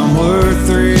 but I'm worth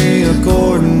 3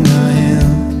 according to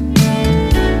him.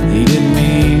 He didn't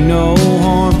mean no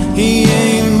harm, he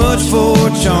ain't much for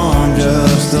charm,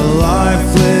 just a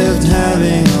life lived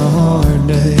having a hard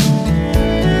day.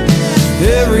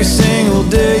 Every single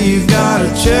day you've gotta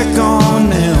check on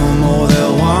them, or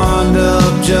they'll wind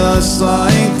up just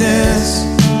like this.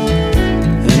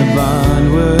 In a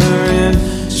bind we're in,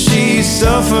 she's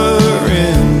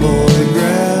suffering. Boy,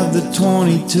 grab the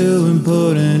 22 and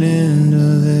put an end to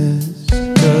this.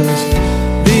 'Cause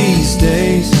these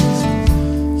days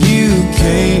you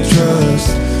can't trust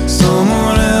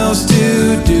someone else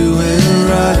to do it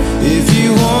right. If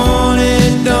you want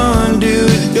it done, do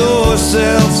it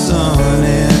yourself, son,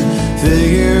 and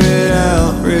figure it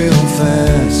out real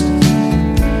fast.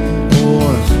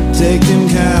 Or take them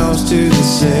cows to the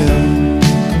sale.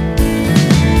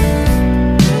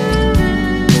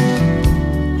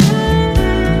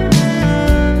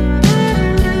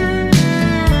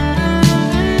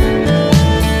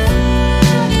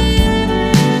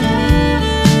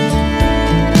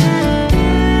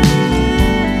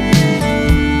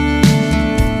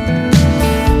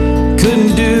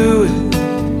 Couldn't do it,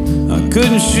 I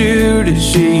couldn't shoot it.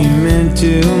 She meant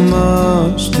too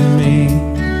much to me.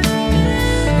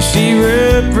 She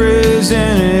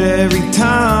represented every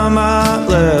time I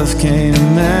left. Can't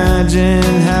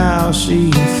imagine how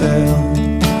she felt.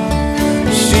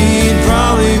 She'd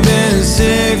probably been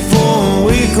sick for a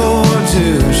week or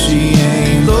two. She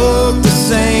ain't looked the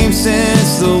same since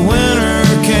the winter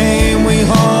came. We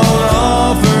hauled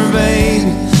off her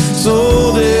baby,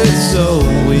 sold it so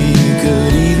we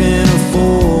could even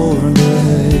afford to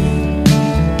hate.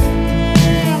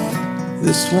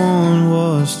 This one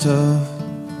was tough,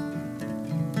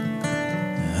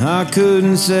 I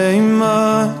couldn't say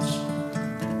much,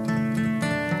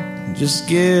 just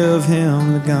give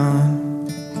him the gun.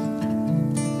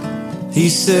 He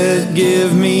said,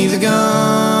 give me the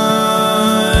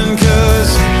gun,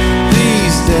 'cause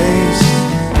these days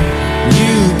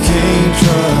you can't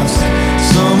trust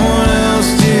someone else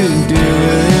to do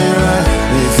it right.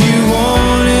 If you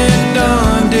want it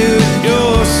done, do it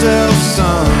yourself,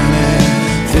 son, and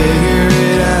figure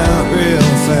it out real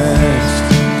fast.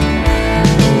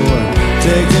 Or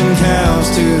take them cows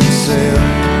to the sale.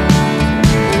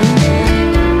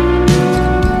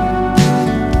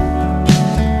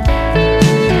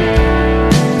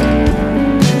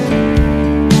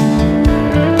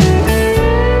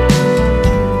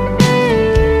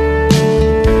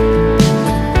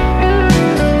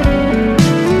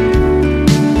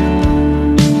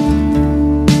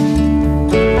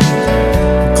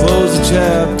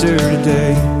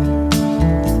 Today,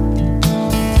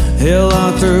 hell,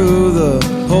 I threw the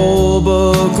whole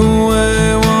book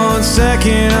away. 1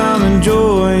 second I'm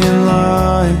enjoying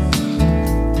life,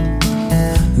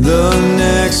 the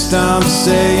next I'm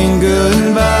saying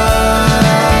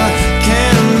goodbye.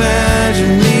 Can't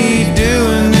imagine me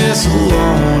doing this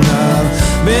alone. I've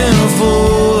been a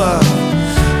fool,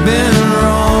 I've been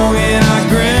wrong, and I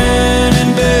grin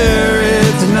and bear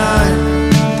it tonight.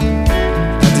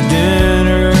 At the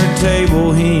dinner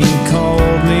table he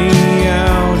called me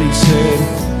out. He said,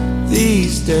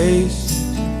 these days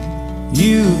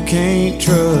you can't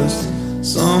trust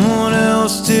someone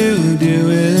else to do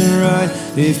it right.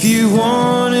 If you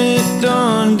want it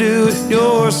done, do it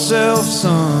yourself,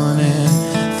 son,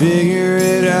 and figure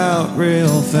it out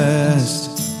real fast.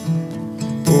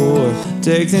 Or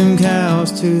take them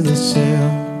cows to the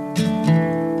sale.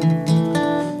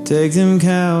 Take them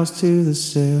cows to the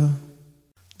sale.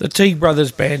 The T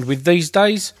Brothers Band with These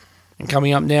Days. And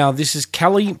coming up now, this is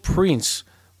Kelly Prince,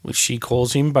 which she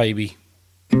calls him baby.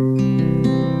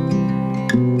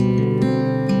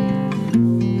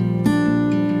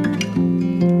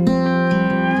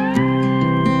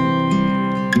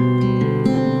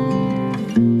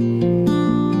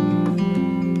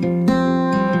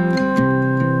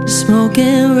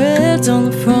 Smoking reds on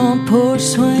the front porch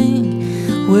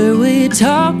swing, where we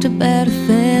talked about a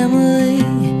family.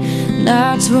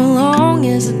 Nights were long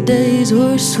as the days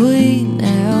were sweet,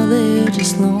 now they're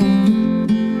just long.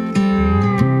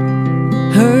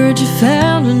 Heard you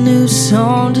found a new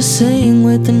song to sing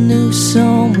with a new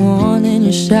someone in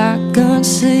your shotgun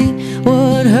seat.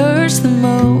 What hurts the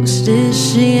most is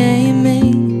she ain't me.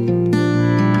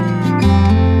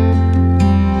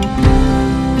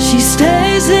 She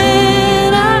stays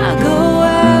in, I go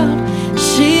out.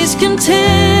 She's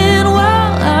content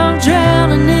while I'm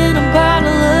drowning in a bottle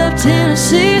of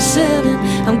Tennessee 7.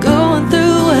 I'm going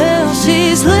through hell,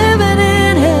 she's living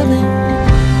in heaven.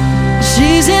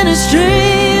 She's in his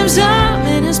dreams, I'm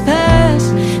in his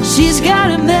past. She's got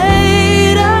it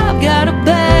made up, got a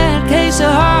bad case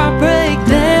of heartbreak.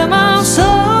 Damn, I'm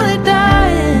slowly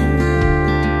dying,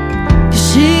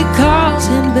 'cause she calls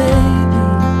him baby,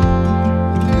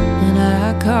 and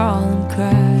I call him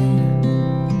crying.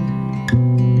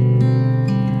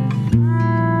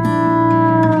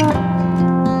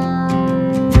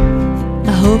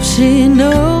 I hope she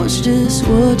knows just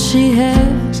what she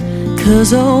has,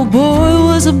 'cause old boy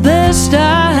was the best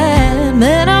I had.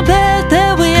 Man, I bet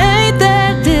that we ain't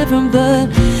that different, but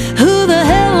who the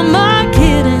hell am I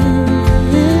kidding?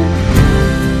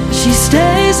 She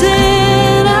stays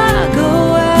in, I go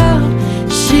out.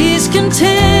 She's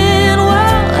content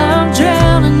while I'm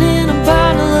drowning in a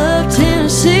bottle of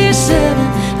Tennessee 7.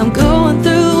 I'm going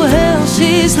through hell,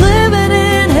 she's living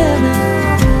in heaven.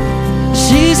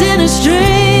 She's in his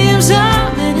dreams,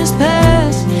 I'm in his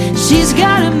past. She's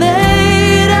got it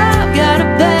made up, got a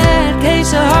bad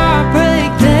case of heartbreak.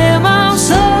 Damn, I'm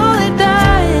slowly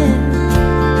dying,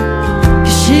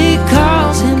 'cause she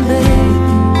calls him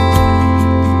baby,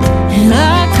 and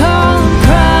I call him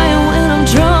crying when I'm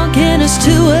drunk and it's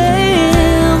 2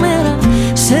 a.m. And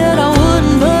I said I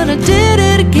wouldn't, but I did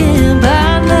it again.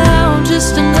 By now I'm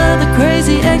just another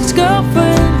crazy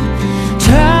ex-girlfriend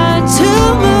trying to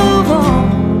move on,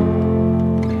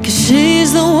 'cause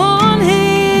she's the one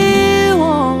he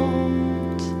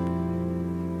wants.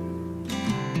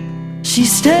 She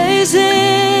stays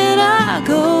in, I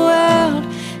go out.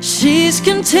 She's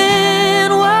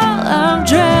content while I'm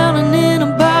drowning in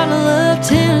a bottle of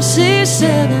Tennessee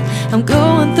 7. I'm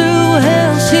going through